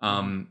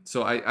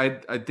 So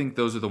I think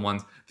those are the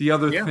ones. The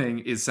other thing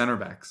is center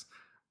backs.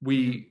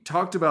 We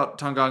talked about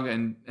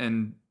Tanganga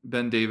and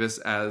Ben Davis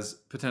as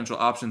potential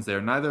options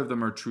there. Neither of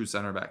them are true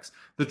center backs.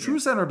 The true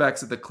center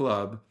backs at the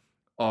club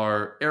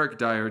are Eric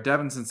Dyer,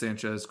 Davinson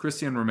Sanchez,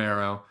 Christian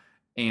Romero,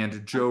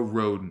 and Joe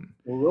Rodon.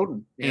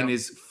 And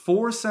is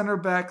 4 center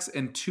backs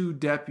and 2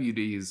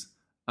 deputies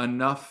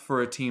enough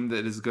for a team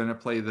that is going to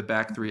play the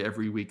back 3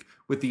 every week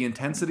with the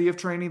intensity of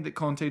training that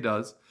Conte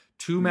does,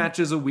 2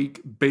 matches a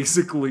week,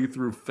 basically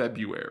through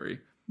February?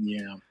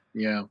 Yeah.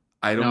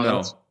 I don't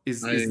know.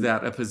 Is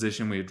that a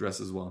position we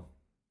address as well?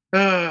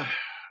 I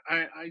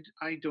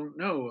don't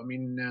know. I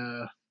mean,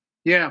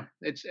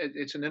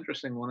 it's an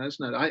interesting one,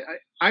 isn't it?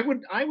 I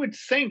would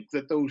think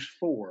that those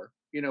 4,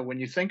 when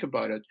you think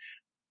about it,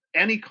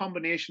 any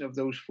combination of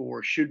those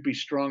 4 should be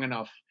strong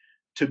enough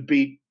to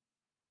beat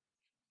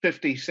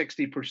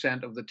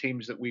 50-60% of the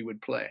teams that we would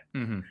play.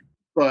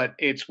 But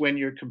it's when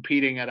you're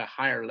competing at a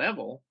higher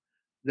level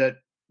that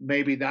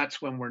maybe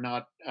that's when we're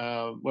not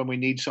when we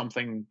need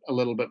something a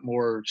little bit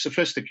more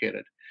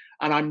sophisticated.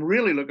 And I'm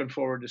really looking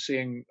forward to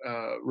seeing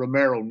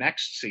Romero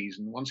next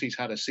season once he's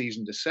had a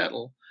season to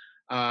settle.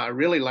 I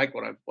really like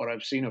what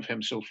I've seen of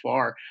him so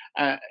far.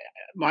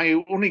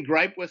 My only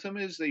gripe with him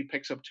is that he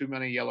picks up too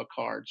many yellow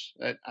cards,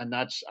 and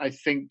that's, I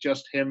think,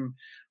 just him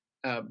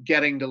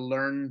getting to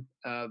learn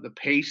the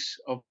pace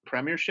of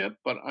Premiership.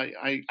 But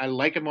I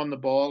like him on the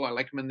ball. I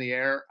like him in the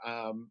air.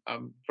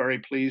 I'm very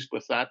pleased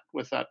with that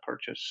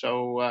purchase.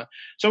 So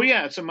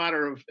yeah, it's a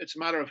matter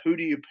of who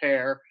do you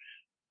pair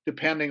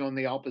depending on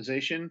the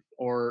opposition,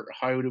 or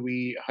how do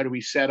we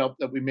set up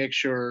that we make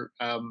sure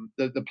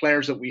the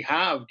players that we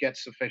have get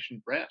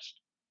sufficient rest.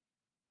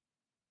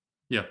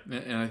 Yeah,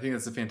 and I think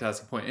that's a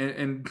fantastic point.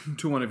 And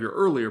to one of your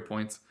earlier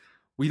points,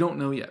 we don't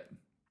know yet.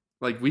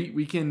 Like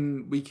we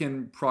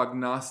can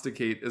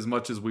prognosticate as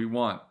much as we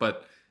want,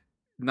 but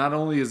not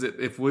only is it,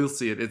 if we'll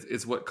see it,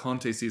 it's what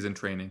Conte sees in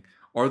training.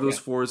 Are those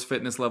 4's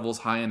fitness levels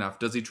high enough?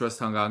 Does he trust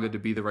Tanganga to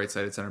be the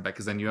right-sided center back?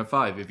 Because then you have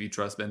 5. If you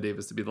trust Ben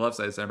Davis to be the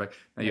left-sided center back,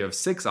 now you have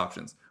 6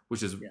 options,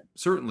 which is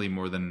certainly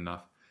more than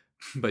enough.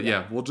 But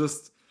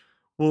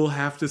we'll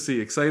have to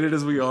see. Excited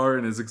as we are,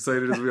 and as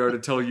excited as we are to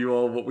tell you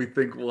all what we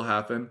think will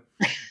happen,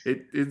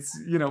 it's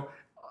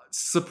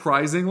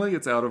surprisingly,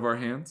 it's out of our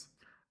hands.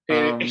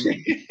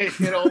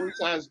 It always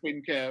has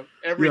been, Kev.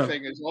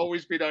 Everything has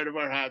always been out of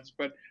our hands,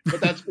 but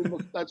that's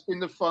been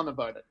the fun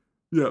about it.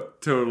 Yeah,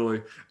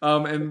 totally.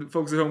 And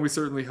folks at home, we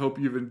certainly hope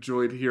you've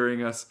enjoyed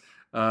hearing us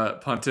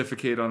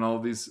pontificate on all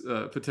these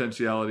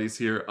potentialities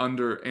here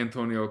under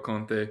Antonio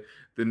Conte,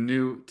 the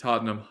new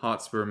Tottenham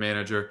Hotspur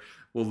manager.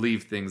 We'll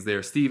leave things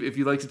there. Steve, if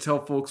you'd like to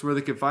tell folks where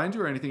they can find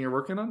you or anything you're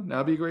working on,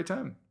 now'd be a great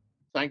time.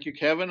 Thank you,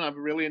 Kevin. I've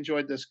really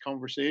enjoyed this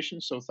conversation,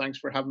 so thanks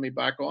for having me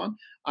back on.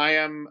 I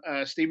am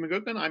Steve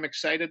McGuckin. I'm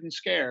excited and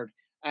scared.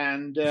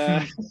 And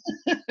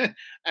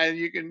and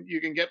you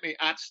can get me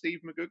at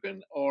Steve McGuckin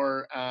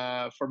or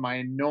for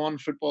my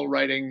non-football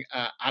writing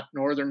at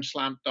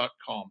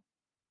northernslant.com.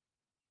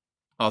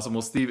 Awesome.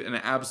 Well, Steve, an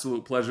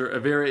absolute pleasure. A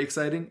very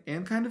exciting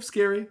and kind of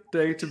scary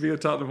day to be a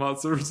Tottenham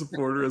Hotspur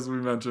supporter, as we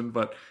mentioned,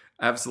 but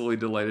absolutely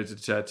delighted to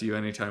chat to you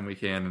anytime we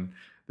can. And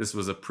this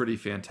was a pretty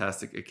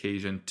fantastic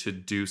occasion to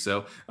do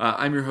so.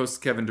 I'm your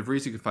host, Kevin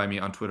DeVries. You can find me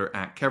on Twitter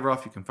at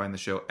Kevroff. You can find the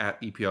show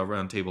at EPL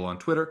Roundtable on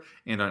Twitter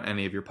and on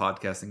any of your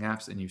podcasting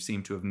apps. And you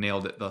seem to have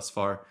nailed it thus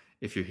far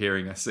if you're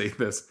hearing us say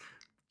this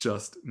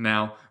just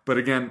now. But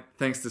again,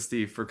 thanks to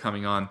Steve for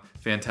coming on.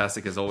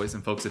 Fantastic as always.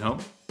 And folks at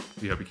home,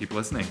 we hope you keep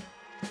listening.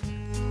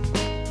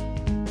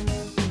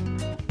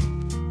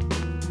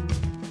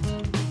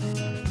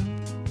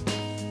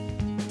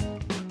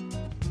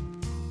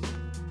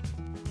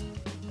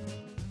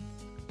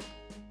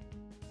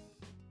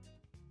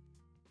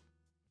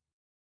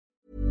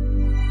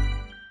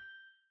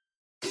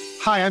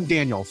 Hi, I'm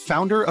Daniel,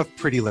 founder of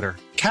Pretty Litter.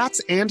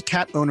 Cats and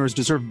cat owners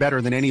deserve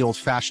better than any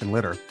old-fashioned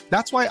litter.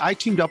 That's why I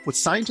teamed up with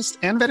scientists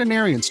and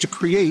veterinarians to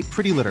create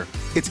Pretty Litter.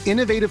 Its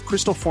innovative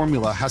crystal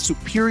formula has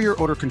superior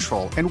odor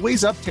control and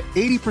weighs up to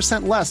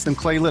 80% less than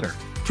clay litter.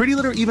 Pretty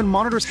Litter even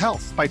monitors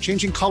health by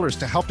changing colors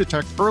to help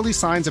detect early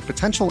signs of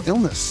potential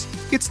illness.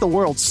 It's the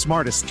world's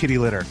smartest kitty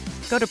litter.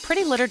 Go to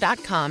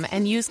prettylitter.com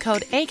and use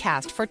code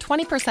ACAST for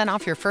 20%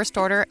 off your first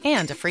order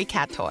and a free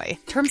cat toy.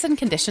 Terms and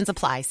conditions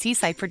apply. See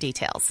site for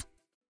details.